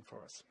sequencing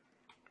for us.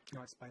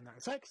 I'll explain that in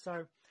a sec.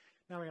 So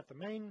now we have the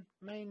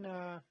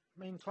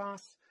main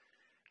class,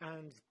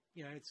 and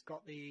it's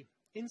got the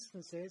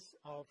instances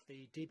of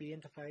the DB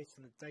interface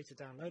and the data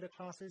downloader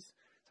classes.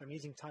 So I'm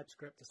using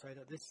TypeScript to say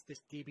that this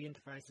DB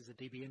interface is a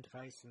DB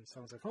interface and so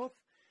on and so forth.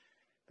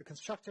 The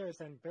constructor is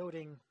then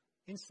building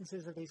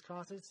instances of these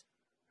classes.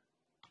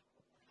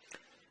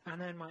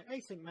 And then my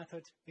async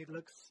method, it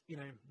looks,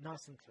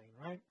 nice and clean,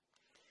 right?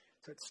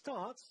 So it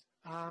starts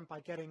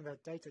by getting the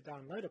data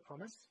downloader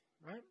promise,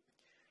 right?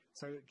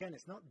 So again,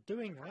 it's not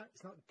doing that.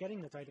 It's not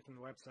getting the data from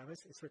the web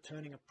service. It's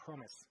returning a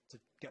promise to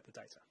get the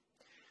data.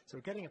 So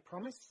we're getting a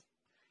promise,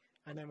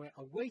 and then we're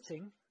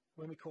awaiting.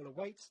 When we call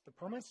await the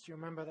promise, you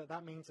remember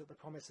that means that the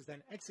promise is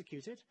then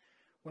executed.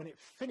 When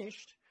it's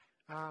finished,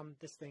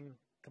 this thing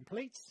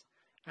completes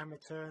and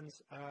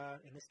returns,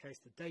 in this case,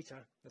 the data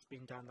that's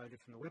being downloaded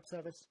from the web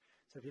service.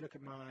 So if you look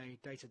at my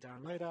data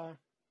downloader,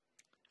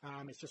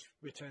 it's just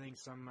returning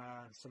some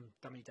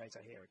dummy data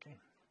here, okay?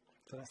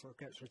 So that's what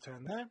gets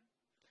returned there.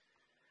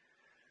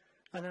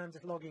 And then I'm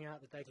just logging out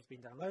the data's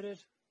been downloaded.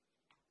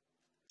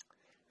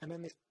 And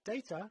then this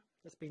data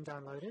that's been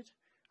downloaded,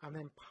 I'm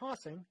then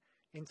passing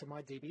into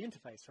my DB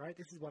interface, right?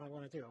 This is what I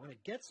want to do. I want to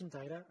get some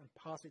data and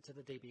pass it to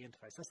the DB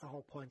interface. That's the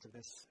whole point of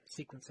this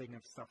sequencing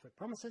of stuff with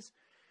promises.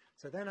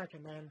 So then I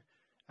can then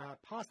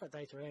pass that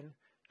data in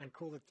and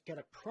get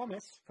a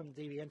promise from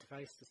the DB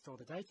interface to store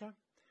the data.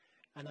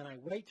 And then I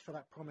wait for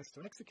that promise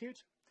to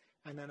execute,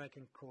 and then I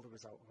can call the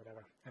result or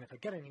whatever. And if I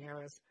get any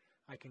errors,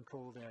 I can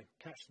call the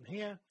catch them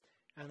here,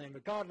 and then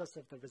regardless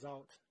of the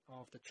result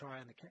of the try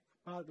and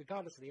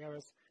regardless of the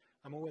errors,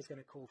 I'm always going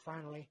to call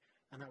finally,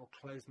 and that will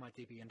close my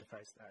DB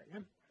interface there.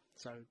 Yeah?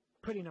 So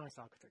pretty nice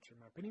architecture in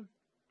my opinion.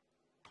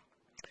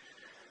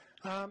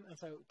 And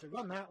so to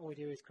run that, all we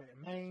do is create a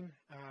main,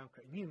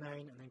 create a new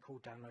main, and then call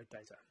download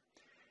data.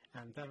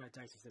 And download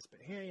data is this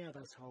bit here, yeah,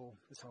 this whole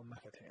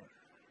method here.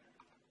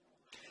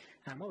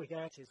 And what we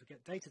get is we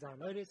get data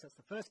downloaded, so that's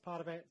the first part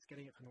of it, it's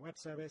getting it from the web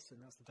service,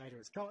 and that's the data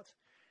it's got.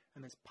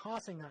 And it's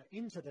passing that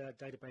into the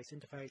database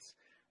interface,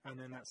 and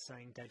then that's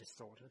saying data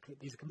stored.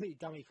 These are completely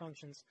dummy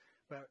functions,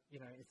 but you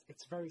know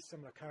it's very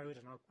similar code,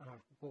 and I'll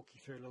walk you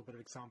through a little bit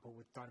of example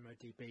with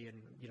DynamoDB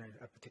and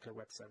a particular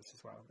web service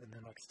as well in the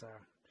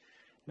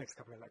next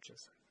couple of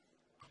lectures.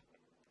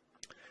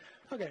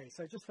 Okay,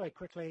 so just very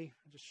quickly,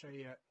 I'll just show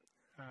you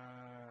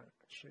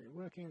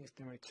working. It's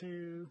demo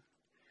 2.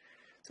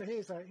 So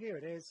here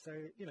it is. So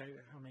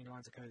how many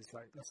lines of code? It's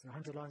like less than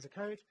 100 lines of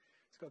code.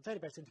 It's got a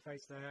database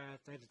interface there,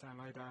 data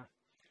downloader,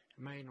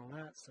 main, all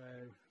that. So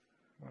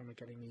why am I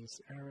getting these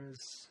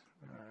errors?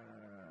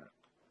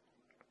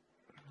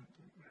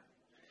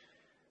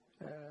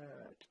 Oh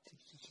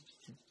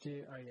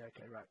yeah,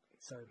 okay, right.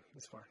 So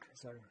that's fine.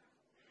 So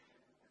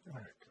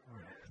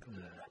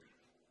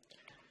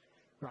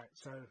right.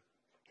 So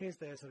here's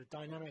the sort of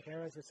dynamic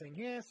errors we're seeing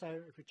here. So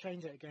if we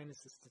change it again,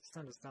 it's just the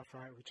standard stuff,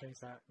 right? If we change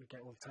that, we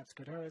get all the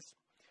TypeScript errors.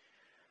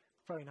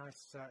 Very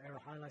nice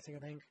error highlighting, I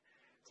think.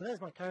 So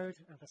there's my code.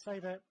 If I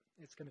save it,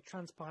 it's going to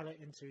transpile it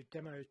into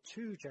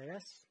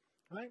demo2.js,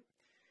 right?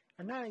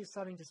 And now you're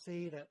starting to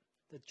see that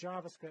the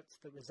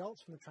JavaScript that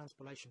results from the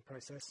transpilation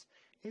process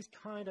is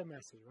kind of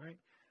messy, right?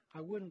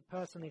 I wouldn't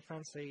personally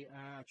fancy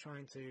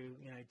trying to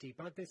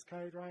debug this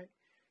code, right?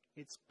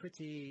 It's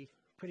pretty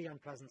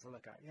unpleasant to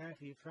look at. Yeah,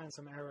 if you found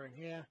some error in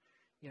here,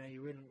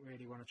 you wouldn't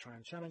really want to try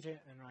and challenge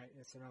it. And right,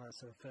 it's another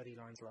sort of 30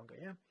 lines longer.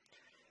 Yeah.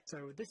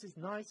 So this is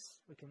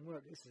nice. We can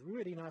work. This is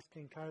really nice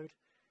clean code.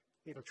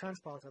 It'll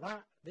transpile to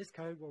that. This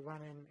code will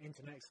run in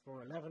Internet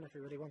Explorer 11 if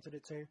we really wanted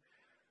it to.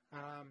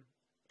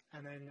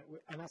 And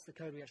that's the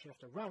code we actually have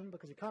to run,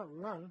 because we can't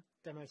run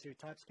demo2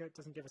 TypeScript. It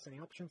doesn't give us any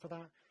option for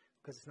that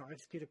because it's not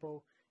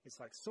executable. It's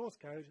like source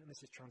code, and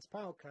this is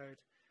transpiled code,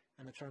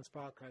 and the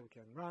transpiled code we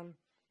can run,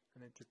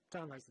 and it just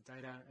downloads the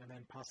data and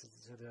then passes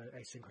it to the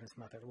asynchronous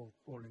method,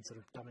 all in sort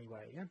of dummy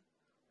way, yeah?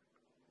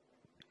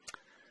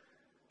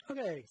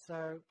 Okay,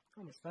 so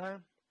almost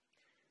there.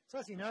 So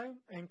as you know,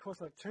 in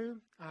coursework 2,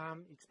 you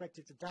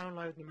expected to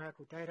download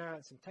numerical data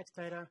and some text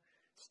data,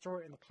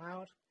 store it in the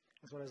cloud,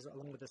 as well as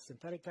along with the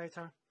synthetic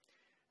data.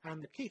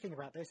 And the key thing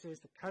about this is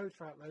the code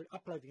for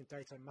uploading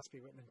data must be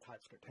written in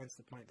TypeScript, hence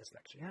the point of this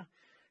lecture, yeah?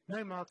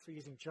 No marks for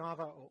using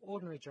Java or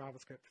ordinary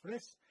JavaScript for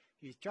this.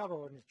 If you use Java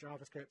or ordinary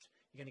JavaScript,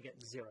 you're going to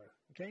get 0,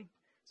 okay?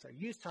 So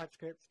use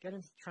TypeScript, get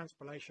into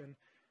transpilation.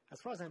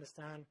 As far as I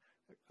understand,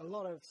 a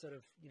lot of sort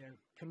of,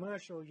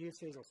 commercial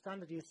uses or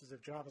standard uses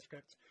of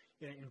JavaScript,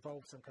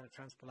 involve some kind of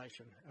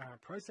transpilation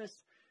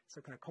process,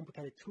 some kind of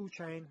complicated tool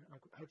chain.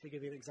 I'll hopefully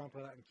give you an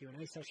example of that in the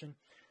Q&A session.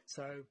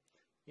 So,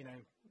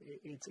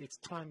 it's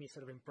time you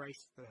sort of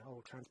embrace the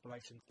whole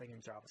transpilation thing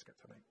in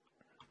JavaScript, I think.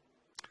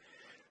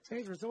 So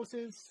here's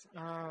resources.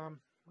 I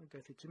won't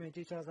go through too many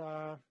details.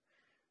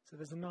 So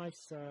there's a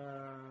nice sort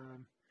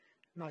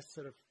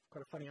of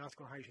quite a funny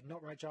article on how you should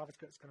not write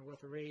JavaScript. It's kind of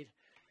worth a read.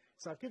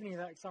 So I've given you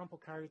that example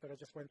code that I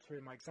just went through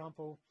in my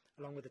example,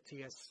 along with the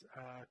TS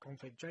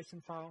config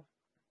JSON file.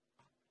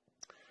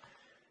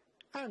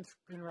 And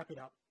I'm going to wrap it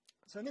up.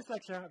 So in this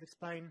lecture, I've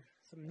explained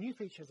some new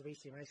features of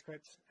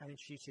ECMAScript and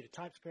introduced you to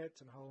TypeScript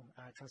and the whole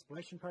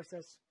transpilation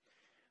process.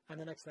 And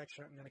the next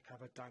lecture, I'm going to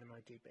cover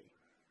DynamoDB.